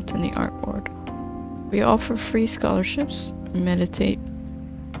involved in the art world. We offer free scholarships, meditate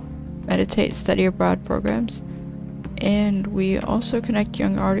study abroad programs, and we also connect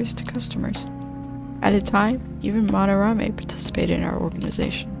young artists to customers. At a time, even Madarame participated in our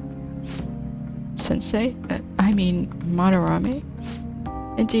organization. Sensei? Madarame?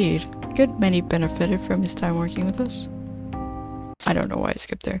 Indeed, a good many benefited from his time working with us. I don't know why I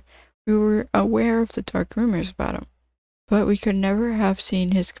skipped there. We were aware of the dark rumors about him, but we could never have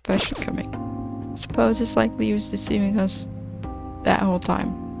seen his confession coming. I suppose it's likely he was deceiving us that whole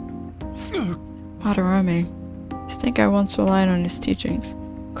time. Madarame. I think I once relied on his teachings,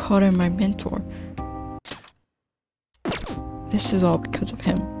 called him my mentor. This is all because of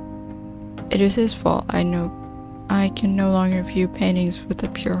him. It is his fault. I know I can no longer view paintings with a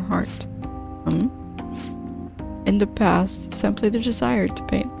pure heart. In the past, simply the desire to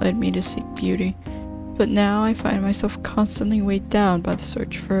paint led me to seek beauty, but now I find myself constantly weighed down by the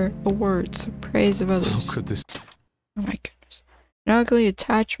search for the words of praise of others. How could this... Oh my goodness. An ugly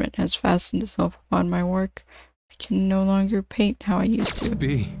attachment has fastened itself upon my work. I can no longer paint how I used to.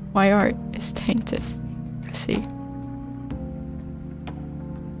 be? My art is tainted. I see.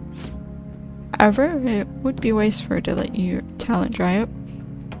 However, it would be wasteful to let your talent dry up.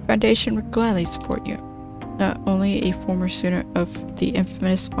 Foundation would gladly support you. Not only a former student of the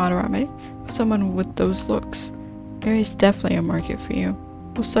infamous Madarame, but someone with those looks. There is definitely a market for you.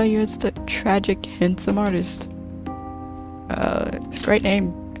 will sell you as the tragic, handsome artist. It's a great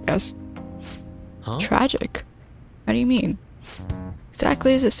name, I guess. Huh? Tragic? What do you mean?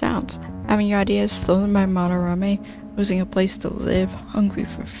 Exactly as it sounds. Having your ideas stolen by Monorame, losing a place to live, hungry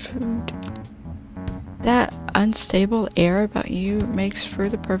for food. That unstable air about you makes for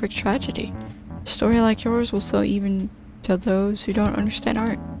the perfect tragedy. A story like yours will sell even to those who don't understand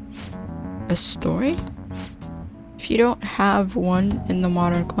art. A story? If you don't have one in the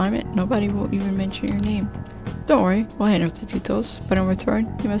modern climate, nobody will even mention your name. Don't worry, we'll handle the details, but in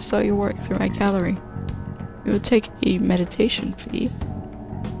return, you must sell your work through my gallery. We will take a meditation fee.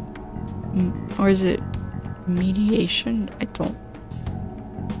 Or is it mediation? I don't.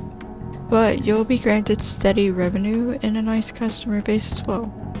 But you'll be granted steady revenue and a nice customer base as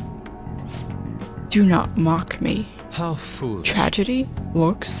well. Do not mock me. How foolish. Tragedy,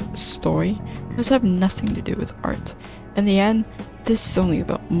 looks, story, those have nothing to do with art. In the end, this is only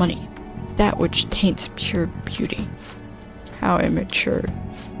about money. That which taints pure beauty. How immature.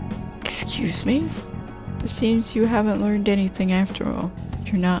 Excuse me? It seems you haven't learned anything after all.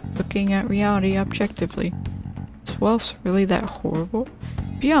 You're not looking at reality objectively. Is wealth really that horrible?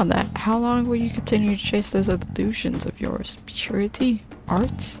 Beyond that, how long will you continue to chase those illusions of yours? Purity?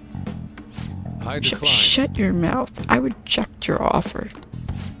 Arts? I decline. Shut your mouth. I reject your offer.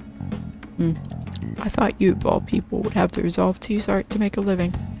 I thought you, of all people, would have the resolve to use art to make a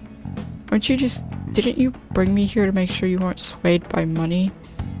living. Didn't you bring me here to make sure you weren't swayed by money?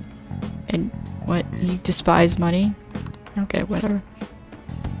 And what, you despise money? Okay, whatever.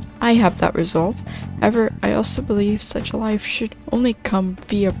 I have that resolve. However, I also believe such a life should only come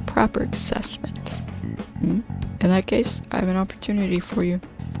via proper assessment. In that case, I have an opportunity for you.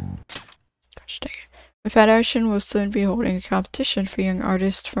 Gosh dang it. The Federation will soon be holding a competition for young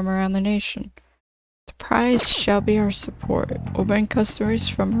artists from around the nation. The prize shall be our support. We'll bring customers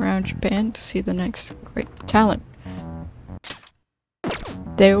from around Japan to see the next great talent.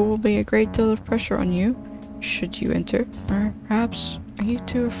 There will be a great deal of pressure on you, should you enter, or perhaps are you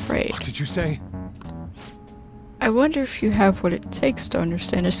too afraid? What did you say? I wonder if you have what it takes to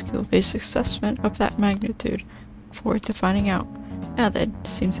understand a skill-based assessment of that magnitude. Look forward to finding out. Now then,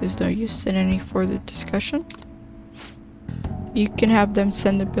 seems there's no use in any further discussion. You can have them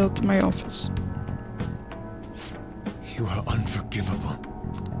send the bill to my office. You are unforgivable.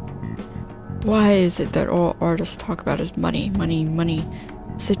 Why is it that all artists talk about is money, money, money?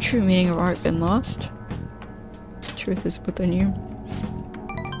 Has the true meaning of art been lost? The truth is within you.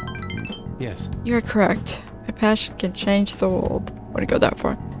 Yes. You're correct. My passion can change the world. Wouldn't go that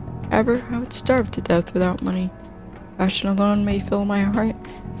far. However, I would starve to death without money. Passion alone may fill my heart,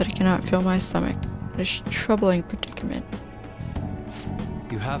 but it cannot fill my stomach. It is a troubling predicament.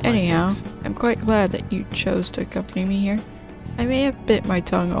 You have my Anyhow, thanks. I'm quite glad that you chose to accompany me here. I may have bit my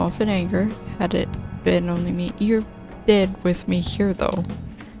tongue off in anger, had it been only me you did with me here though.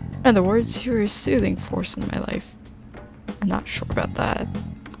 In other words, you're a soothing force in my life. I'm not sure about that.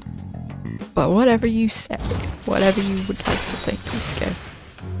 But whatever you say, whatever you would like to think, Yusuke.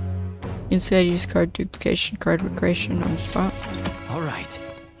 Instead, use card duplication, card recreation on the spot. Alright.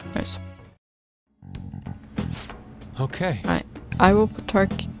 Nice. Okay. I will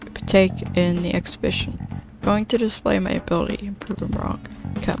partake in the exhibition. Going to display my ability and prove him wrong.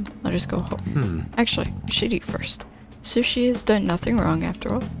 Come, let us go home. Actually, we should eat first. Sushi has done nothing wrong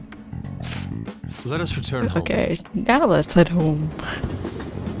after all. Let us return home. Okay, now let's head home.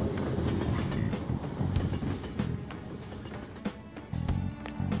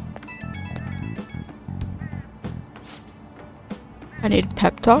 I need a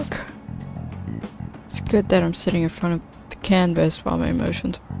pep talk. It's good that I'm sitting in front of the canvas while my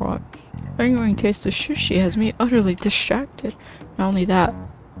emotions are wrought. Lingering taste of sushi has me utterly distracted. Not only that,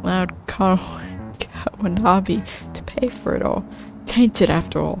 loud Kawanabe to pay for it all. Tainted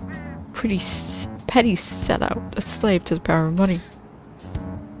after all. Pretty petty set out, a slave to the power of money.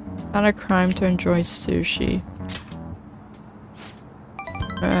 Not a crime to enjoy sushi.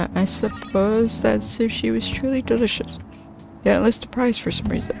 I suppose that sushi was truly delicious. They didn't list the price for some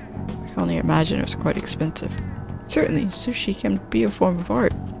reason. I can only imagine it was quite expensive. Certainly, sushi can be a form of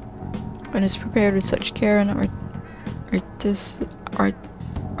art. When it's prepared with such care and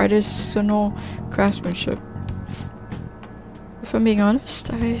artisanal craftsmanship. If I'm being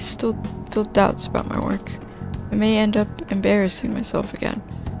honest, I still feel doubts about my work. I may end up embarrassing myself again.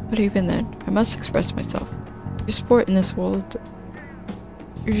 But even then, I must express myself. Your support in this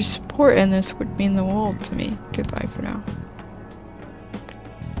would mean the world to me. Goodbye for now.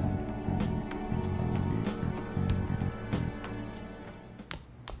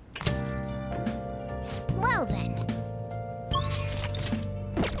 Well then.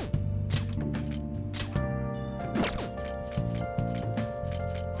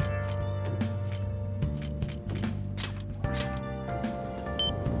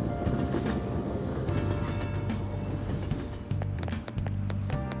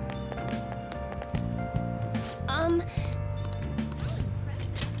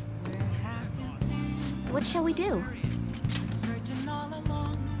 shall we do?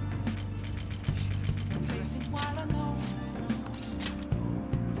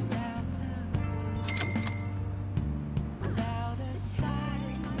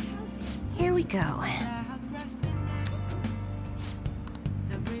 Here we go.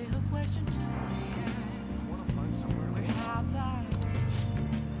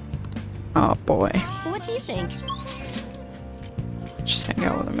 Oh boy. What do you think? Just hang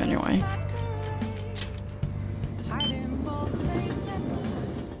out with him anyway.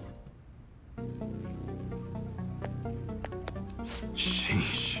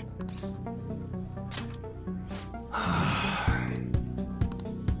 Sheesh.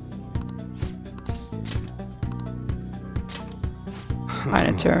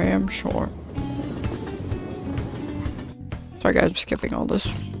 Planetarium, sure. Sorry guys, I'm skipping all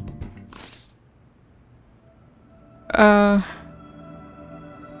this.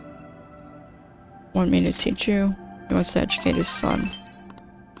 Want me to teach you? He wants to educate his son.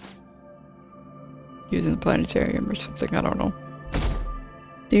 Using the planetarium or something, I don't know.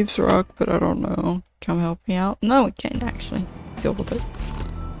 Thieves Rock, but I don't know. Come help me out? No, we can't actually. Deal with it.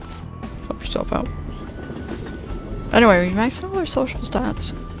 Help yourself out. Anyway, we maxed out all our social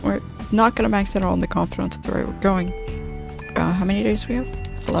stats. We're not gonna max it all on the confidence at the rate we're going. How many days do we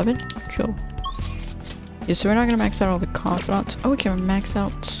have? 11? Cool. Yeah, so we're not gonna max out all the confidence. Oh, we can max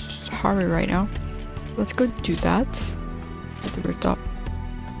out Harvey right now. Let's go do that at the rooftop.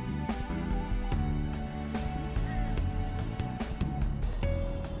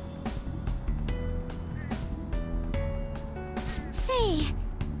 Say,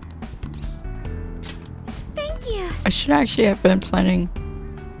 thank you. I should actually have been planning.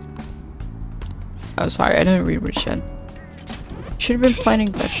 Oh, sorry, I didn't read what it said. Should have been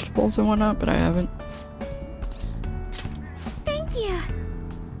planting vegetables and whatnot, but I haven't. Thank you.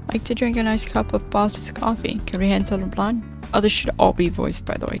 Like to drink a nice cup of boss's coffee. Can we hand to the blind? Oh, this should all be voiced,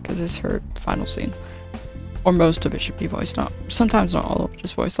 by the way, because it's her final scene. Or most of it should be voiced, not sometimes not all of it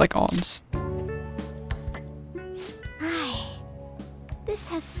is voiced, like Ons. Ay, this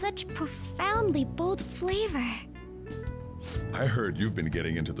has such profoundly bold flavor. I heard you've been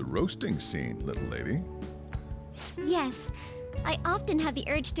getting into the roasting scene, little lady. Yes, I often have the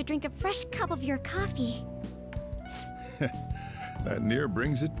urge to drink a fresh cup of your coffee. That near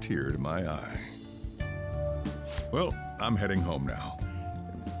brings a tear to my eye. Well, I'm heading home now.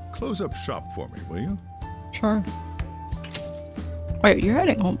 Close up shop for me, will you? Sure. Wait, you're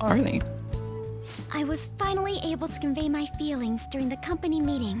heading home early. I was finally able to convey my feelings during the company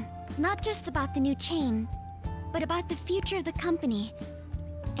meeting. Not just about the new chain, but about the future of the company.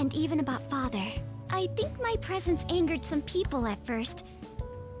 And even about Father. I think my presence angered some people at first,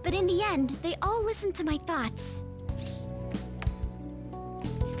 but in the end, they all listened to my thoughts.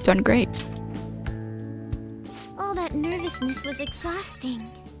 Done great. All that nervousness was exhausting.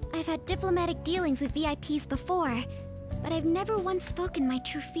 I've had diplomatic dealings with VIPs before, but I've never once spoken my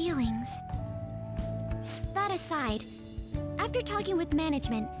true feelings. That aside, after talking with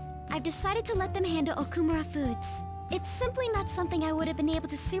management, I've decided to let them handle Okumura Foods. It's simply not something I would have been able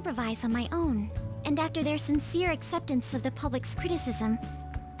to supervise on my own. And after their sincere acceptance of the public's criticism,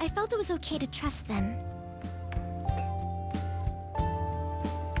 I felt it was okay to trust them.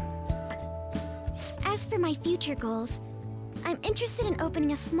 As for my future goals, I'm interested in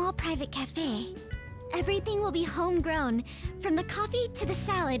opening a small private cafe. Everything will be homegrown, from the coffee to the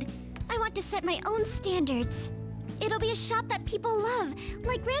salad. I want to set my own standards. It'll be a shop that people love,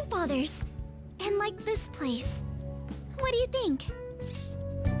 like grandfather's. And like this place. What do you think?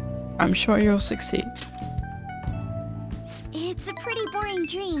 I'm sure you'll succeed. It's a pretty boring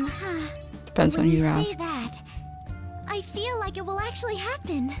dream, huh? Depends on when who you say ask. that, I feel like it will actually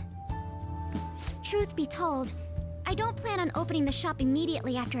happen. Truth be told, I don't plan on opening the shop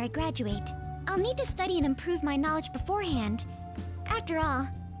immediately after I graduate. I'll need to study and improve my knowledge beforehand. After all,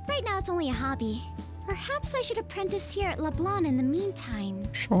 right now it's only a hobby. Perhaps I should apprentice here at LeBlanc in the meantime.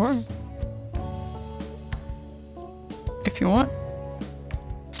 Sure. If you want.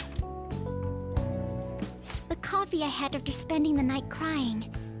 The coffee I had after spending the night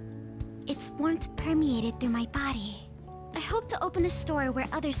crying. Its warmth permeated through my body. I hope to open a store where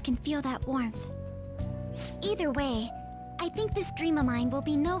others can feel that warmth. Either way, I think this dream of mine will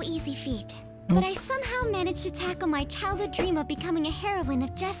be no easy feat. But I somehow managed to tackle my childhood dream of becoming a heroine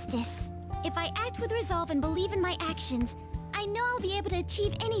of justice. If I act with resolve and believe in my actions, I know I'll be able to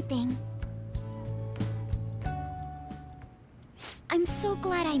achieve anything. I'm so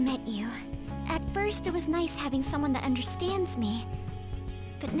glad I met you. At first, it was nice having someone that understands me.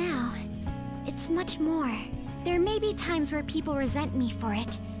 But now, it's much more. There may be times where people resent me for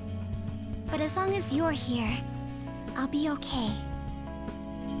it. But as long as you're here, I'll be okay.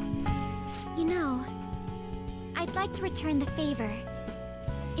 You know, I'd like to return the favor.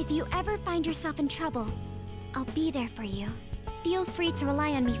 If you ever find yourself in trouble, I'll be there for you. Feel free to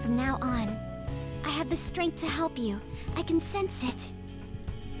rely on me from now on. I have the strength to help you. I can sense it.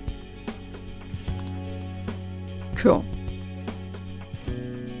 Cool.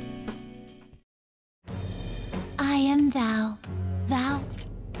 I am thou. Thou.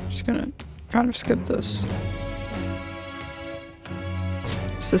 Just gonna kind of skip this.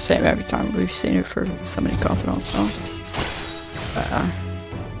 It's the same every time. We've seen it for so many confidants, so.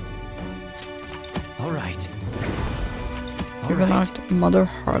 All right. You've unlocked Mother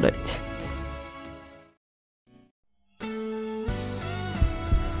Harlot.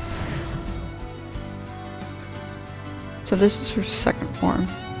 So this is her second form.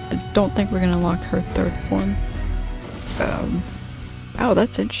 I don't think we're gonna unlock her third form. Oh,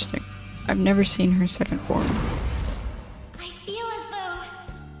 that's interesting. I've never seen her second form. I feel as though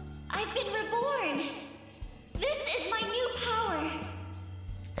I've been reborn. This is my new power.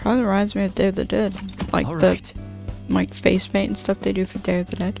 Kind of reminds me of Day of the Dead, like All the right. like face paint and stuff they do for Day of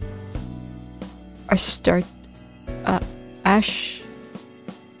the Dead. Astarte.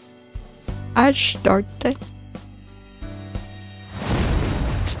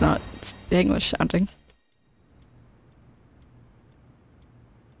 It's not English sounding.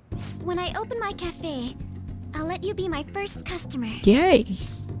 When I open my cafe, I'll let you be my first customer. Yay!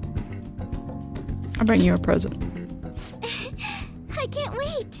 I'll bring you a present. I can't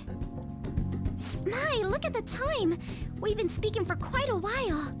wait! My, look at the time! We've been speaking for quite a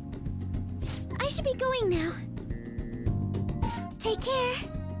while. I should be going now. Take care.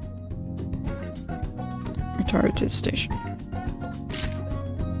 Return to the station.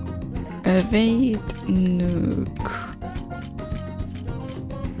 Evade nuke.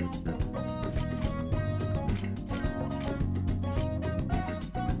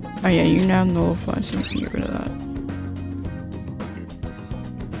 Oh yeah, you now nullify, so we can get rid of that.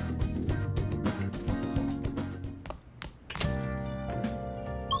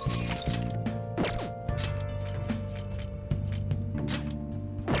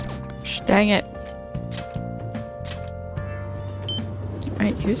 Dang it.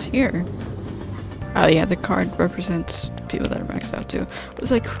 Alright, who's here? Oh yeah, the card represents people that are maxed out too. I was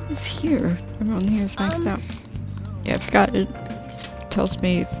like, who's here? Everyone here is maxed out. Yeah, I forgot. It tells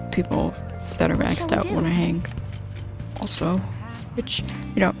me if people that are maxed out want to hang. Also, which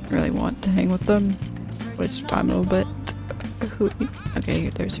you don't really want to hang with them. Waste time a little bit. Okay,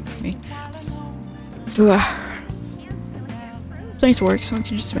 there's you for me. Things work, so we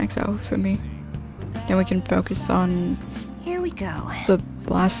can just max out for me. Then we can focus on Here we go. the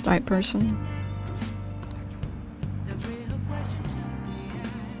last night person.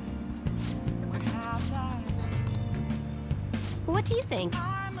 What do you think?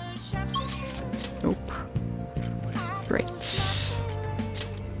 Nope. Great.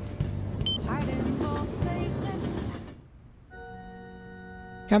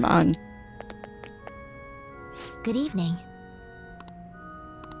 Come on. Good evening.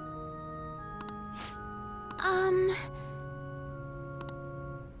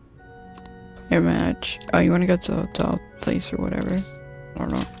 Play a match. Oh, you want to go to the hotel place or whatever? I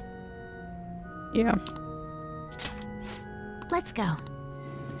don't know. Yeah. Let's go.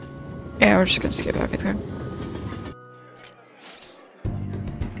 Yeah, we're just gonna skip everything.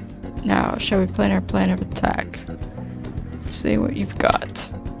 Now, shall we plan our plan of attack? See what you've got.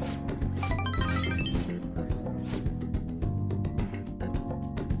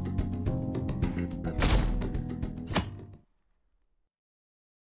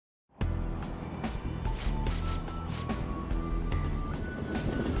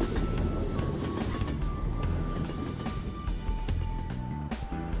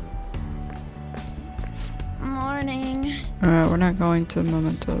 Morning. We're not going to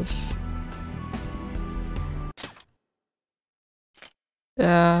Mementos.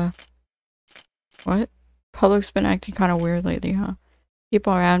 What? Public's been acting kind of weird lately, huh?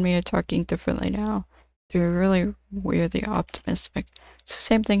 People around me are talking differently now. They're really weirdly optimistic. It's the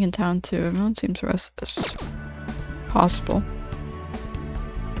same thing in town too. Everyone seems restless. Possible.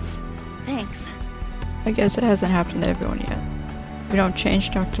 Thanks. I guess it hasn't happened to everyone yet. We don't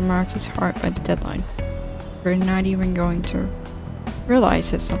change Dr. Maraki's heart by the deadline. We're not even going to realize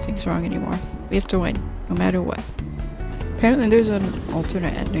that something's wrong anymore. We have to win, no matter what. Apparently there's an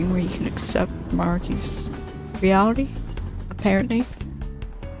alternate ending where you can accept Maraki's reality. Apparently.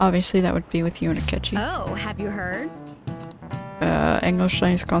 Obviously that would be with you and Akechi. Oh, have you heard? English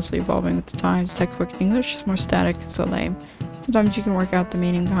slang is constantly evolving with the times. Textbook English is more static and so lame. To Sometimes you can work out the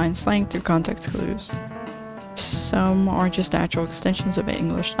meaning behind slang through context clues. Some are just natural extensions of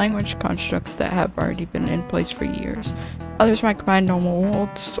English language constructs that have already been in place for years. Others might combine normal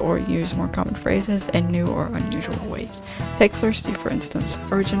words or use more common phrases in new or unusual ways. Take thirsty, for instance.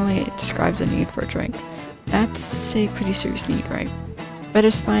 Originally, it describes a need for a drink. That's a pretty serious need, right? But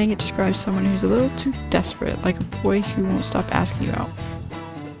as slang, it describes someone who's a little too desperate, like a boy who won't stop asking you out.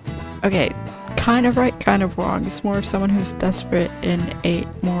 Okay, kind of right, kind of wrong. It's more of someone who's desperate in a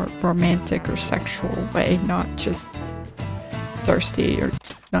more romantic or sexual way, not just thirsty or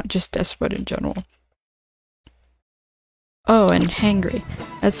not just desperate in general. Oh, and hangry.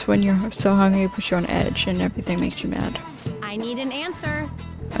 That's when you're so hungry it puts you on edge and everything makes you mad. I need an answer.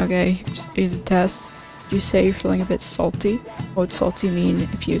 Okay, here's a test. You say you're feeling a bit salty. What would salty mean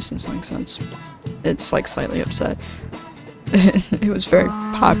if used in slang sense? It's like slightly upset. It was very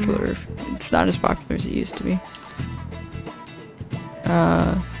popular. It's not as popular as it used to be.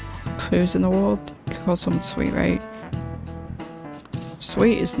 Clues in the world. You could call someone sweet, right?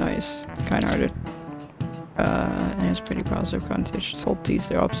 Sweet is nice. Kind-hearted. And it's pretty positive connotation. Salty is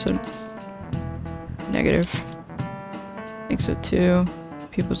the opposite. Negative. I think so too.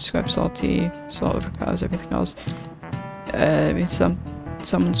 People describe salty. Salt overpowers everything else. I mean,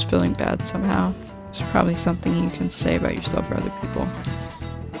 someone's feeling bad somehow. It's probably something you can say about yourself or other people.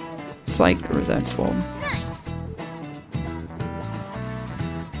 It's like resentful. Nice.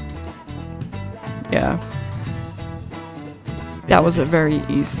 Yeah. That was a very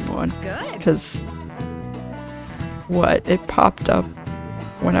easy one. Good. Because it popped up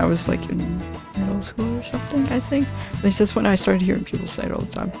when I was like in middle school or something, I think. At least that's when I started hearing people say it all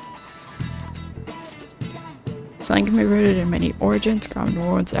the time. Slang can be rooted in many origins, common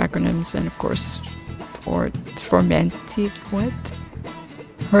words, acronyms, and of course, fermented. What?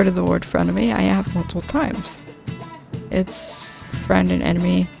 Heard of the word frenemy? I have multiple times. It's friend and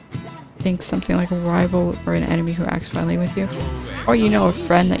enemy. Think something like a rival or an enemy who acts friendly with you. Or you know a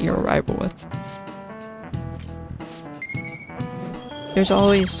friend that you're a rival with. There's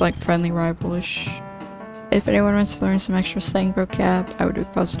always like friendly rivalish. If anyone wants to learn some extra slang vocab, I would be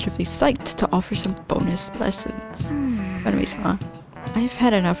positively psyched to offer some bonus lessons. Frenemies, huh? I've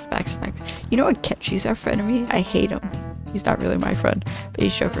had enough of accent. You know what Ketchy's our frenemy? I hate him. He's not really my friend, but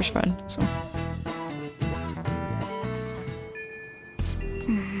he's Joker's friend, so.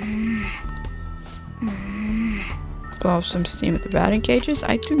 Blow off some steam at the batting cages?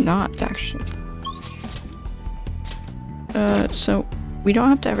 I do not, actually. So we don't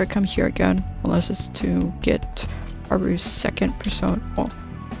have to ever come here again, unless it's to get Haru's second persona, well,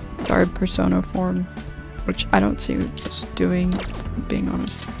 third persona form, which I don't see us doing, being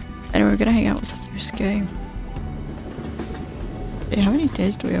honest. Anyway, we're gonna hang out with Yusuke. Hey, how many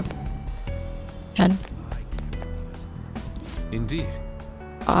days do we have? 10? Indeed.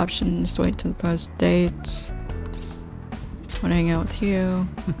 Options to wait till the post dates. Wanna hang out with you.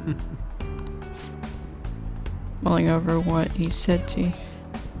 Mulling over what he said to you.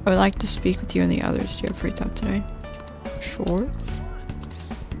 I would like to speak with you and the others. Do you have free time today? Sure.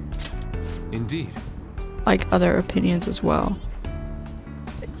 Indeed. Like other opinions as well.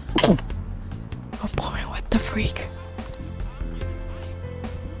 Oh boy, what the freak?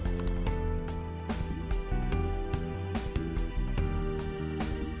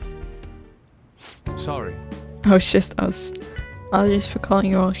 Sorry. Oh, it's just us. Apologies for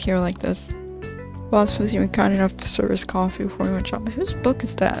calling you all here like this. Boss was even kind enough to serve us coffee before we went shopping. Whose book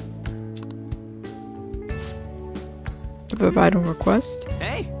is that? Have a vital request?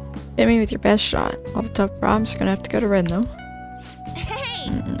 Hey! Hit me with your best shot. All the tough problems are gonna have to go to Ren though. Hey!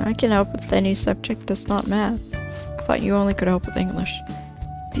 I can help with any subject that's not math. I thought you only could help with English.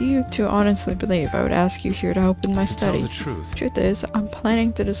 Do you two honestly believe I would ask you here to help with my studies? Tell the truth. Truth is, I'm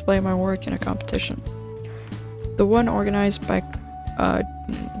planning to display my work in a competition. The one organized by,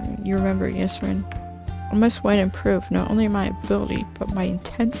 you remember, yes, Ren? I must win and prove not only my ability, but my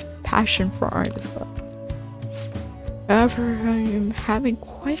intense passion for art as well. However, I am having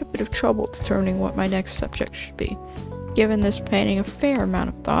quite a bit of trouble determining what my next subject should be. Given this painting a fair amount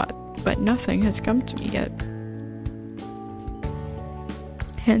of thought, but nothing has come to me yet.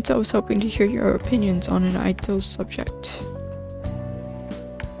 Hence, I was hoping to hear your opinions on an ideal subject.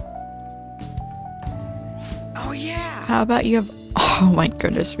 Oh yeah! How about you have— oh my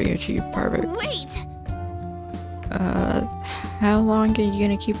goodness, Ryuichi, you pervert. Wait! How long are you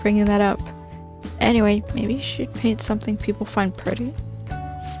gonna keep bringing that up? Anyway, maybe you should paint something people find pretty.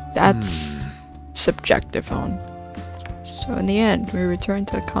 That's subjective, hon. So in the end, we return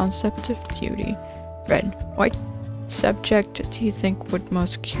to the concept of beauty. Ren, what subject do you think would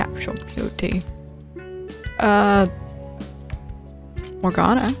most capture beauty?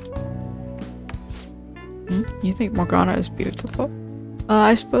 Morgana. You think Morgana is beautiful? Well,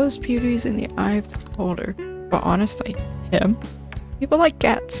 I suppose beauty is in the eye of the beholder. But honestly, him? People like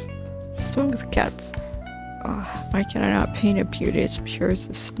cats. What's wrong with cats? Why can I not paint a beauty as pure as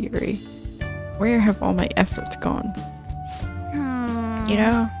the Siri? Where have all my efforts gone? You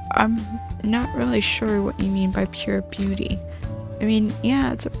know, I'm not really sure what you mean by pure beauty. I mean,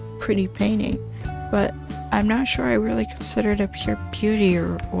 yeah, it's a pretty painting, but I'm not sure I really consider it a pure beauty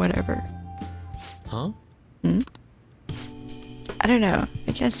or whatever. Huh? I don't know.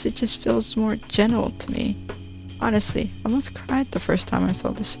 I guess it just feels more gentle to me. Honestly, I almost cried the first time I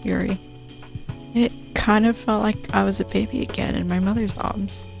saw this Yuri. It kind of felt like I was a baby again in my mother's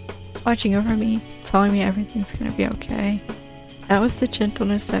arms, watching over me, telling me everything's gonna be okay. That was the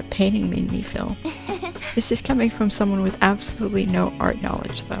gentleness that painting made me feel. This is coming from someone with absolutely no art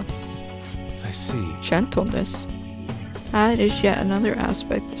knowledge, though. I see. Gentleness? That is yet another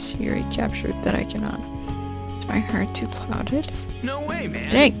aspect this Yuri captured that I cannot. Is my heart too clouded? No way, man.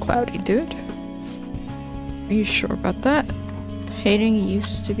 It ain't cloudy, dude. Are you sure about that? Painting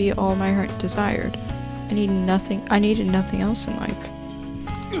used to be all my heart desired. I needed nothing else in life.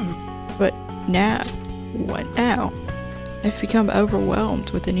 But now, what now? I've become overwhelmed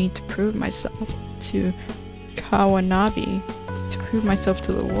with the need to prove myself to Kawanabe, to prove myself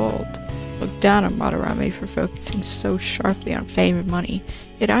to the world. Look down on Madarame for focusing so sharply on fame and money,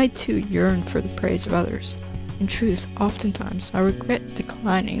 yet I too yearn for the praise of others. In truth, oftentimes I regret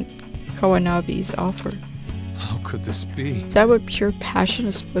declining Kawanabe's offer. How could this be? Is that what pure passion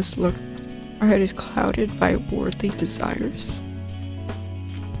is supposed to look like? Our head is clouded by worldly desires.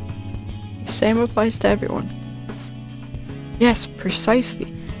 The same applies to everyone. Yes,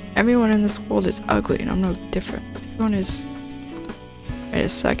 precisely. Everyone in this world is ugly and I'm no different. Everyone is... Wait a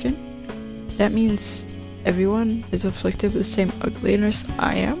second. That means everyone is afflicted with the same ugliness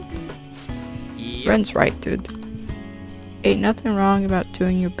I am? Yep. Ren's right, dude. Ain't nothing wrong about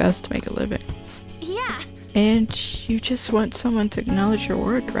doing your best to make a living. Yeah. And you just want someone to acknowledge your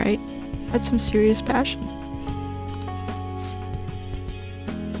work, right? That's some serious passion.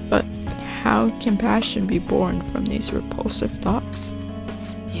 But how can passion be born from these repulsive thoughts?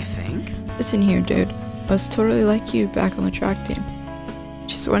 You think? Listen here, dude. I was totally like you back on the track team.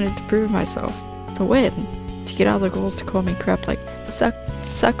 Just wanted to prove myself. To win. To get all the goals to call me crap like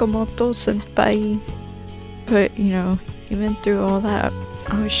Sakamoto Senpai. But, you know, even through all that,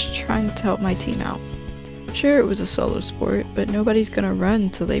 I was trying to help my team out. Sure, it was a solo sport, but nobody's gonna run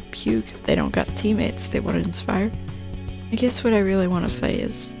till they puke if they don't got teammates they want to inspire. I guess what I really want to say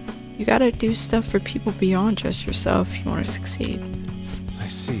is, you gotta do stuff for people beyond just yourself if you want to succeed. I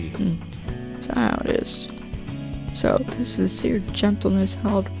see. That's how it is. So, this sincere gentleness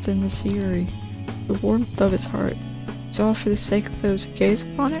held within the Yuri, the warmth of its heart, is all for the sake of those who gaze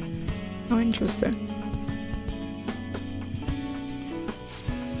upon it? How interesting.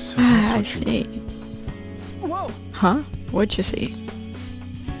 So I that's what you... see. Whoa! Huh? What'd you see?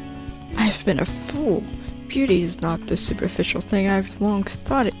 I've been a fool. Beauty is not the superficial thing I've long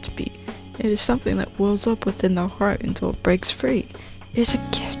thought it to be. It is something that wells up within the heart until it breaks free. It is a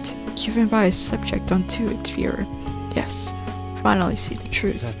gift given by a subject unto its viewer. Yes, finally see the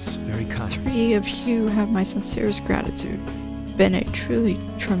truth. That's very kind. 3 of you have my sincerest gratitude. Been a truly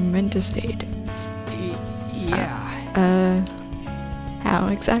tremendous aid. Yeah. How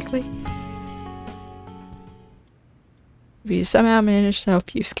exactly? We somehow managed to help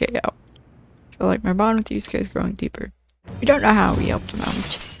Yusuke out. I feel like my bond with Yusuke is growing deeper. We don't know how we helped him out, we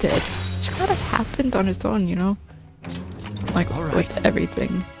just did. It just kind of happened on its own, you know? Like, with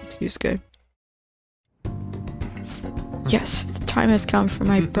everything with Yusuke. Yes, the time has come for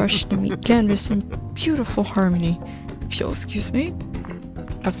my brush to meet canvas in beautiful harmony. If you'll excuse me.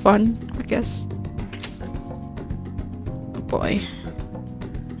 Have fun, I guess. Oh boy.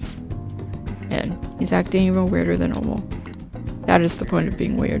 Man, he's acting even weirder than normal. That is the point of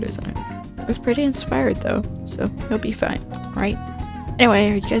being weird, isn't it? Looks pretty inspired though, so he'll be fine, right?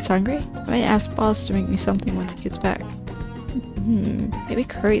 Anyway, are you guys hungry? I might ask Boss to make me something once he gets back. Maybe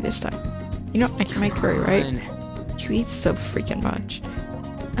curry this time. You know, I can make curry, right? You eat so freaking much.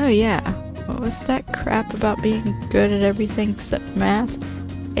 Oh yeah, what was that crap about being good at everything except math?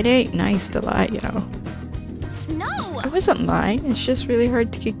 It ain't nice to lie, you know. No! I wasn't lying, it's just really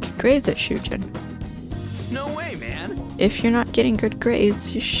hard to get good grades at Shujin. No way, man. If you're not getting good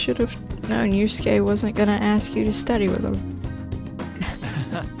grades, you should have known Yusuke wasn't gonna ask you to study with him.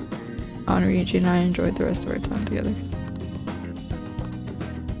 Honoriji and I enjoyed the rest of our time together.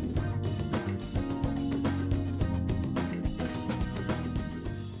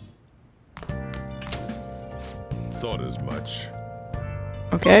 Thought as much.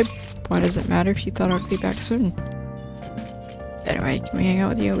 Okay, why does it matter if you thought I'd be back soon? Anyway, can we hang out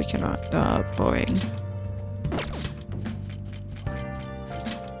with you? We cannot. Boring.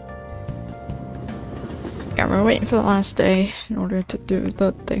 Yeah, we're waiting for the last day in order to do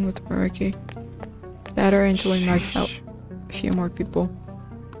the thing with the Muraki. That or until we max out a few more people.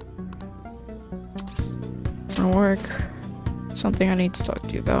 Gonna work. Something I need to talk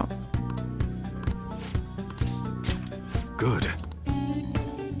to you about. Good.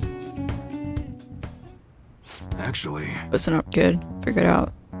 Actually, Listen up, kid. Figured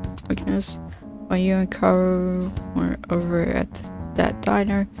out weakness while you and Karu were over at that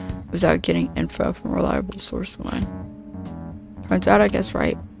diner without getting info from a reliable source of mine. Turns out I guess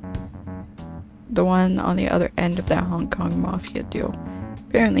right. The one on the other end of that Hong Kong mafia deal.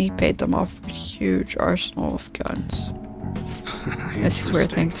 Apparently he paid them off a huge arsenal of guns. This is where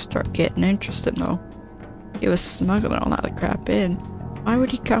things start getting interesting though. He was smuggling all that crap in. Why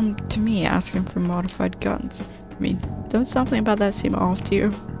would he come to me asking for modified guns? I mean, don't something about that seem off to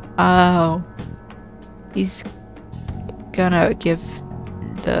you? Oh. He's gonna give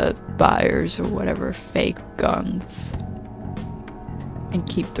the buyers or whatever fake guns and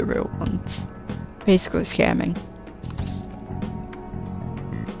keep the real ones. Basically scamming.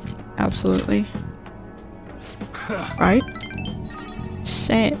 Absolutely. Right?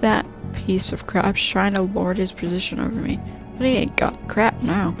 Say that piece of crap's trying to lord his position over me, but he ain't got crap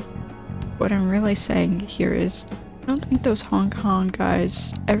now. What I'm really saying here is, I don't think those Hong Kong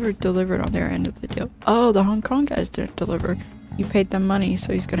guys ever delivered on their end of the deal. Oh, the Hong Kong guys didn't deliver. He paid them money,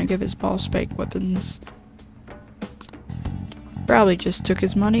 so he's gonna give his boss fake weapons. Probably just took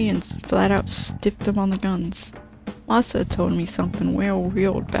his money and flat out stiffed him on the guns. Masa told me something well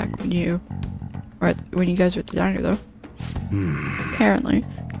real back when you guys were at the diner though. Apparently,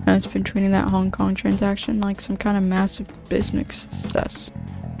 it's been treating that Hong Kong transaction like some kind of massive business success.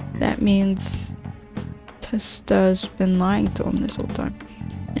 That means Testa's been lying to him this whole time.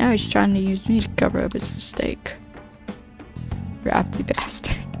 Now he's trying to use me to cover up his mistake. Rapty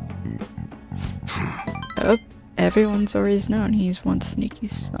bastard. Oh, everyone's always known he's one sneaky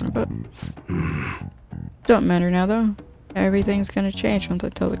son of a... Don't matter now though. Everything's gonna change once I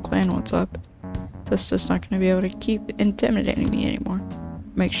tell the clan what's up. Testa's not gonna be able to keep intimidating me anymore.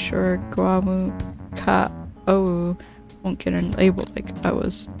 Make sure Guamu Ka-Owu won't get a label like I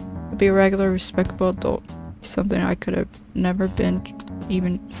was. I'll be a regular, respectable adult. Something I could have never been,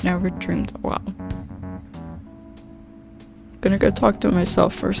 even never dreamed of. Wow. Gonna go talk to him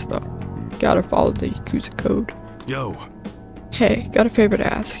myself first though. Gotta follow the Yakuza code. yo. Hey, got a favor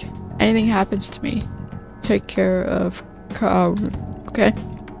to ask. Anything happens to me, take care of Kaoru, okay?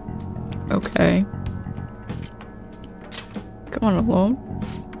 Okay. Come on alone.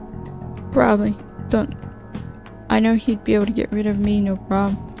 Probably. Don't. I know he'd be able to get rid of me, no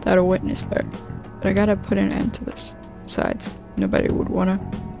problem, without a witness there. But I gotta put an end to this. Besides, nobody would wanna...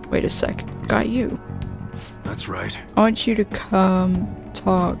 Wait a sec. Got you. That's right. I want you to come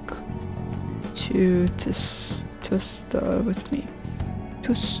talk to Tusta with me.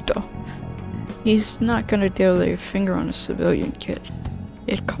 Tusta. He's not gonna dare lay a finger on a civilian kid.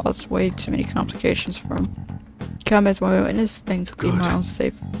 It caused way too many complications for him. Come as my witness, things will be miles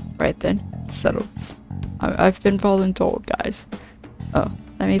safer. Right then, it's settled. I've been voluntold, guys. Oh,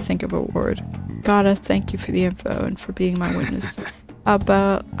 let me think of a word. Gotta thank you for the info and for being my witness. How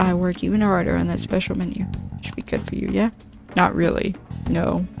about I work even harder on that special menu? Should be good for you, yeah? Not really.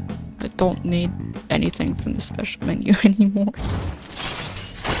 No. I don't need anything from the special menu anymore.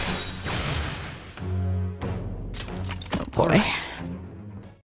 Oh boy.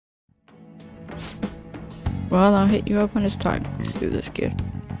 Well, I'll hit you up when it's time. Let's do this, kid.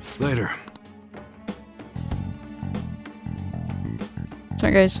 Later. So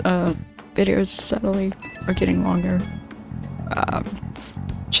guys, videos steadily are getting longer.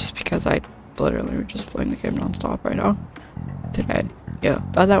 Just because I literally was just playing the game non-stop right now. Today. Yeah,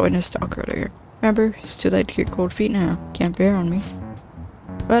 about that witness stalker earlier. Remember, it's too late to get cold feet now. Can't bear on me.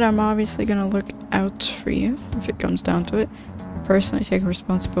 But I'm obviously gonna look out for you if it comes down to it. I personally take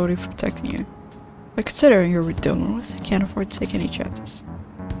responsibility for protecting you. But considering who we're dealing with, I can't afford to take any chances.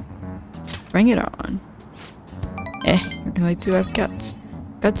 Bring it on. You really do have guts.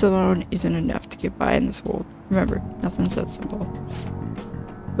 Guts alone isn't enough to get by in this world. Remember, nothing's that simple.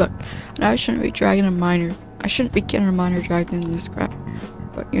 Look, I shouldn't be getting a minor dragged into this crap.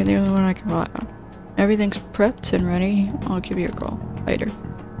 But you're the only one I can rely on. Everything's prepped and ready. I'll give you a call later.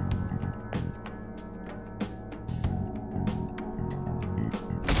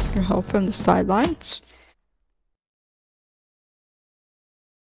 Your help from the sidelines?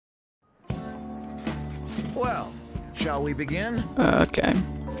 Well, Shall we begin? Okay.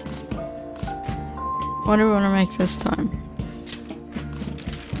 What do we want to make this time?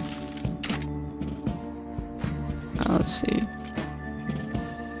 Let's see.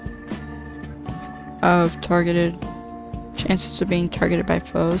 Of targeted chances of being targeted by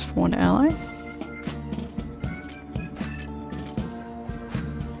foes for one ally.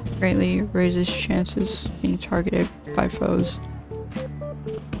 Greatly raises chances of being targeted by foes.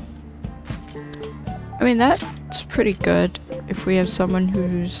 I mean, that's pretty good if we have someone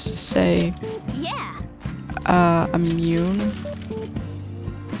who's, say, immune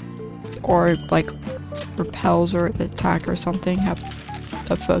or like repels or attack or something, have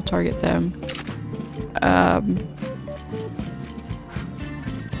a foe target them. I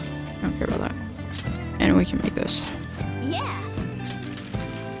don't care about that. And we can make this.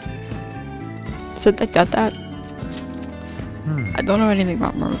 So I got that. I don't know anything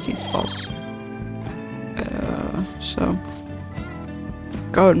about Maruki's spells. So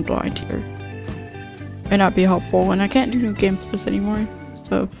go and blind here. May not be helpful, and I can't do new gameplays anymore.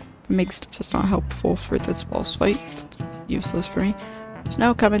 So if it makes stuff that's not helpful for this boss fight, useless for me.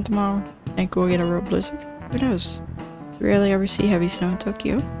 Snow coming tomorrow. Think we'll get a real blizzard. Who knows? You rarely ever see heavy snow in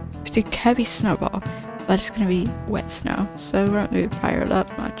Tokyo. We think heavy snowball, but it's gonna be wet snow, so we won't be fired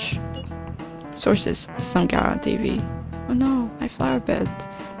up much. Sources: some guy on TV. Oh no, my flower beds.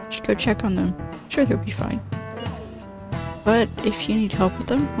 Should go check on them. Sure, they'll be fine. But if you need help with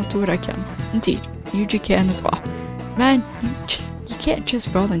them, I'll do what I can. Indeed, you can as well. Man, you can't just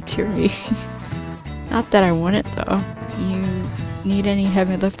volunteer me. Not that I want it though. You need any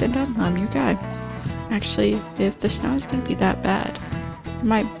heavy lifting done? I'm your guy. Actually, if the snow is gonna be that bad, it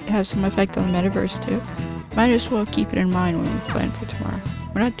might have some effect on the metaverse too. Might as well keep it in mind when we plan for tomorrow.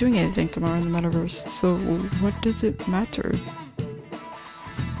 We're not doing anything tomorrow in the metaverse, so what does it matter?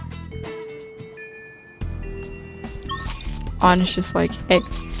 On is just like, hey,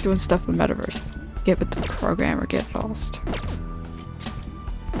 doing stuff in the metaverse. Get with the program or get lost.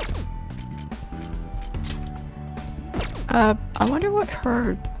 I wonder what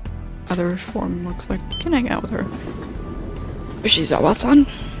her other form looks like. Can I hang out with her? She's our son.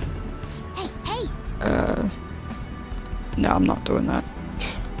 Hey! No, I'm not doing that.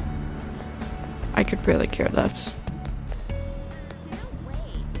 I could really care less.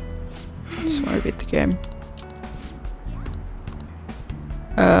 Just want to beat the game.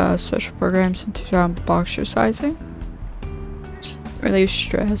 Special programs centered around boxercising. Relieve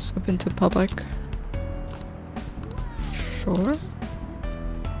stress, open to public. Sure.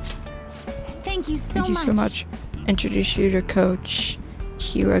 Thank you so Thank you so much. Introduce you to Coach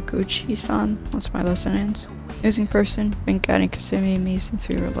Hiraguchi-san. Once my lesson ends. Amazing person, been guiding Kasumi and me since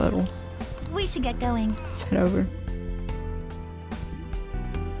we were little. We should get going. Let's head over.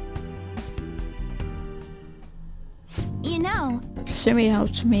 You know, Kasumi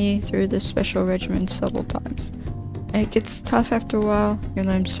helped me through this special regimen several times. It gets tough after a while. Your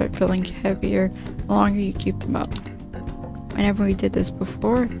limbs start feeling heavier the longer you keep them up. Whenever we did this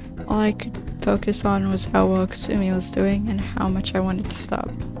before, all I could focus on was how well Kasumi was doing and how much I wanted to stop.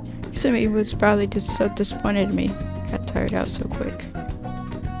 Kasumi was probably just so disappointed in me. Got tired out so quick.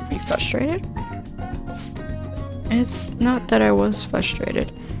 Are you frustrated? It's not that I was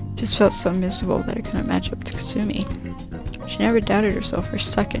frustrated. Just felt so miserable that I couldn't match up to Kasumi. She never doubted herself for a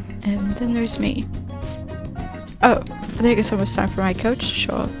second, and then there's me. Oh, I think it's almost time for my coach to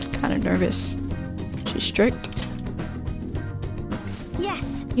show up. Kinda nervous. She's strict?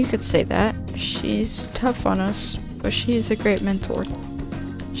 yes. You could say that. She's tough on us, but she's a great mentor.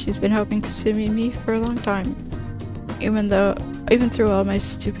 She's been helping Kasumi and me for a long time. Even through all my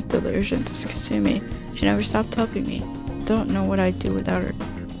stupid delusions as Kasumi, she never stopped helping me. Don't know what I'd do without her.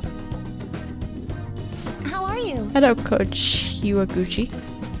 How are you? Hello, Coach Iwaguchi.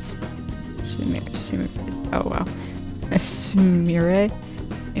 Oh wow. Sumire.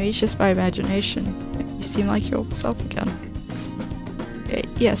 Maybe it's just my imagination. You seem like your old self again.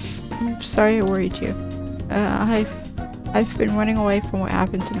 Yes, I'm sorry I worried you. I've been running away from what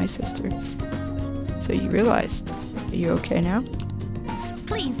happened to my sister. So you realized. Are you okay now?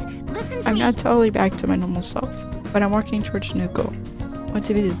 Please, listen to I'm me. not totally back to my normal self, but I'm working towards a new goal. I want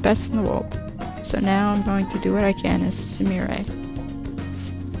to be the best in the world. So now I'm going to do what I can as Sumire.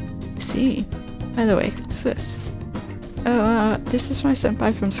 I see. By the way, who's this? Oh, this is my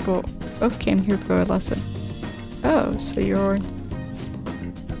senpai from school. Both came here for a lesson. Oh, so you're...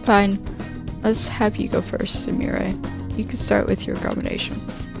 Fine. Let's have you go first, Sumire. You can start with your combination.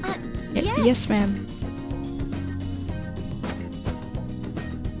 Yes. Yes, ma'am.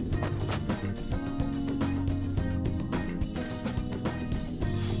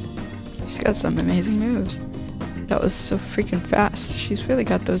 She's got some amazing moves. That was so freaking fast. She's really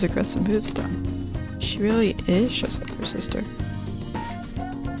got those aggressive moves down. She really is just like her sister.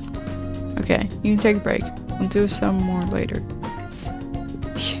 Okay, you can take a break. We'll do some more later.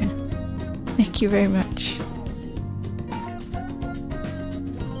 Yeah. Thank you very much.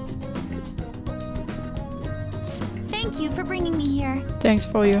 Thank you for bringing me here. Thanks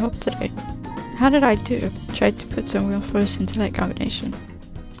for all your help today. How did I do? Tried to put some real force into that combination.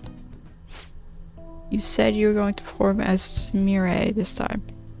 You said you were going to perform as Sumire this time.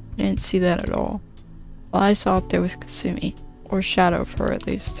 I didn't see that at all. All I saw there was Kasumi, or shadow of her at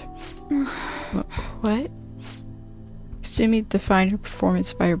least. What? Kasumi defined her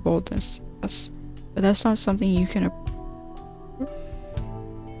performance by her boldness, yes, but that's not something you can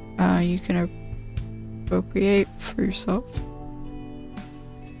appropriate for yourself.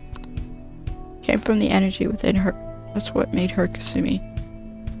 Came from the energy within her. That's what made her Kasumi.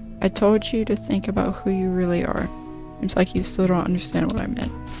 I told you to think about who you really are. Seems like you still don't understand what I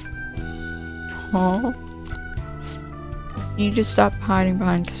meant. Huh? You need to stop hiding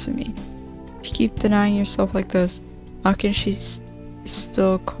behind Kasumi. If you keep denying yourself like this, how can she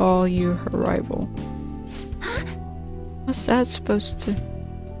still call you her rival? What's that supposed to?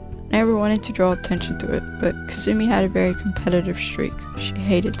 I never wanted to draw attention to it, but Kasumi had a very competitive streak. She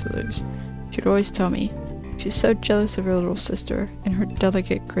hated to lose. She'd always tell me. She was so jealous of her little sister and her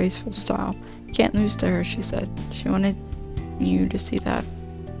delicate, graceful style. Can't lose to her, she said. She wanted you to see that.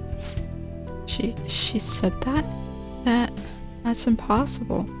 She said that? That's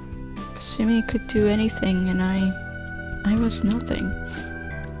impossible. Kasumi could do anything and I was nothing.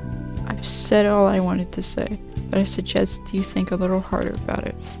 I've said all I wanted to say, but I suggest you think a little harder about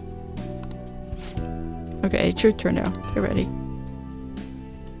it. Okay, it's your turn now. Get ready.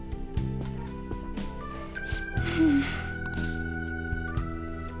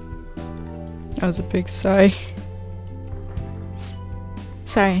 That was a big sigh.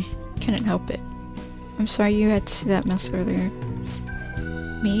 Sorry, couldn't help it. I'm sorry you had to see that mess earlier.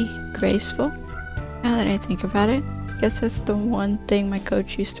 Me? Graceful? Now that I think about it, I guess that's the one thing my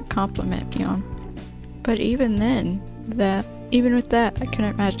coach used to compliment me on. But even then, even with that, I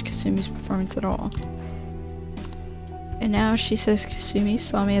couldn't match Kasumi's performance at all. And now she says Kasumi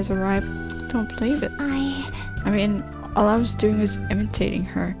saw me as a rival. Don't believe it. I mean, all I was doing was imitating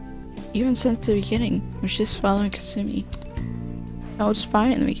her. Even since the beginning, I was just following Kasumi. I was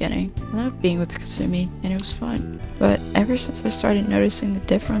fine in the beginning. I loved being with Kasumi, and it was fun. But ever since I started noticing the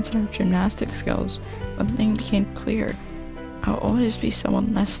difference in her gymnastic skills, one thing became clear. I'll always be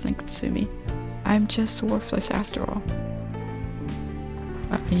someone less than Kasumi. I'm just worthless after all.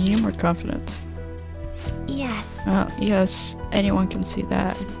 I need more confidence. Yes. Yes, anyone can see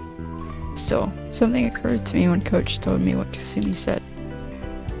that. Still, something occurred to me when Coach told me what Kasumi said.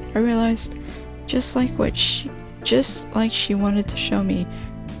 I realized, just like she wanted to show me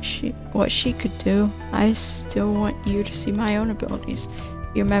what she could do, I still want you to see my own abilities.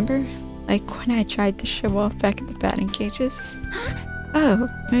 You remember? Like when I tried to show off back at the batting cages? Oh,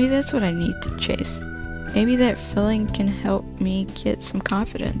 maybe that's what I need to chase. Maybe that feeling can help me get some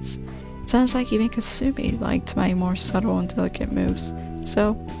confidence. Sounds like even Kasumi liked my more subtle and delicate moves.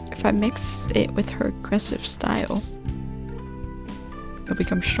 So, if I mix it with her aggressive style, it'll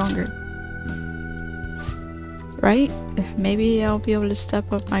become stronger. Right? Maybe I'll be able to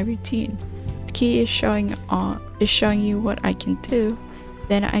step up my routine. The key is showing you what I can do.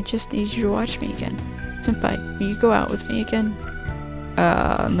 Then I just need you to watch me again. Senpai, will you go out with me again?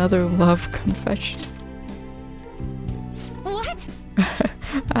 Another love confession. What?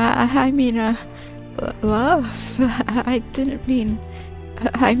 I mean, love. I didn't mean.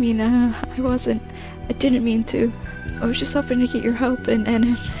 I didn't mean to. I was just hoping to get your help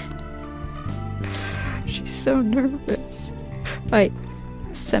and she's so nervous. Wait,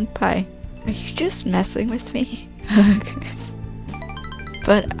 Senpai, are you just messing with me? Okay.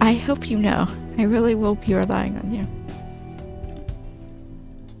 But I hope you know, I really will be relying on you.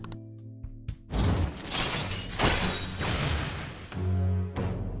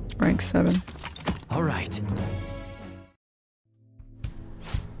 Rank 7. All right.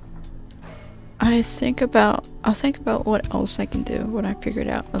 I'll think about what else I can do. When I figure it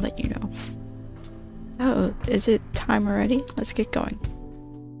out, I'll let you know. Oh, is it time already? Let's get going.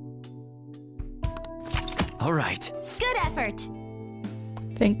 All right. Good effort.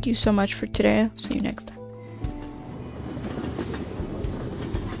 Thank you so much for today. I'll see you next time.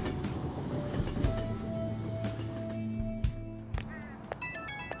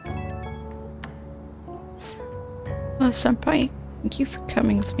 Well, Senpai, thank you for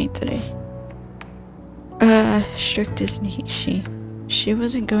coming with me today. Strict isn't she? She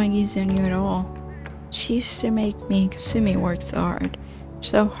wasn't going easy on you at all. She used to make me and Kasumi work so hard.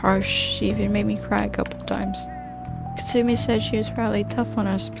 So harsh, she even made me cry a couple times. Kasumi said she was probably tough on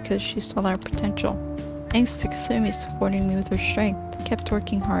us because she saw our potential. Thanks to Kasumi supporting me with her strength, I kept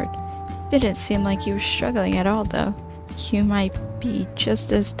working hard. Didn't seem like you were struggling at all though. You might be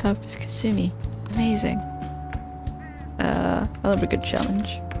just as tough as Kasumi. Amazing. I love a good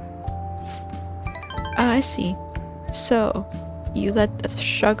challenge. Ah, I see. So, you let the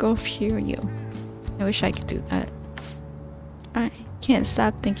struggle fuel you. I wish I could do that. I can't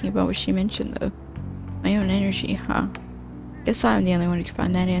stop thinking about what she mentioned though. My own energy, huh? Guess I'm the only one who can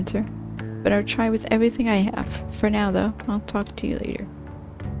find that answer. But I'll try with everything I have. For now though, I'll talk to you later.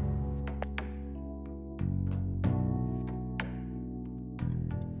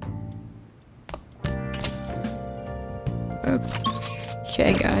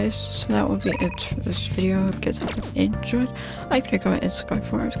 Okay guys, so that will be it for this video. I hope you guys enjoyed. Like, comment, and subscribe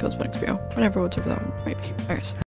for more skills, next video, whatever that might be. Alright.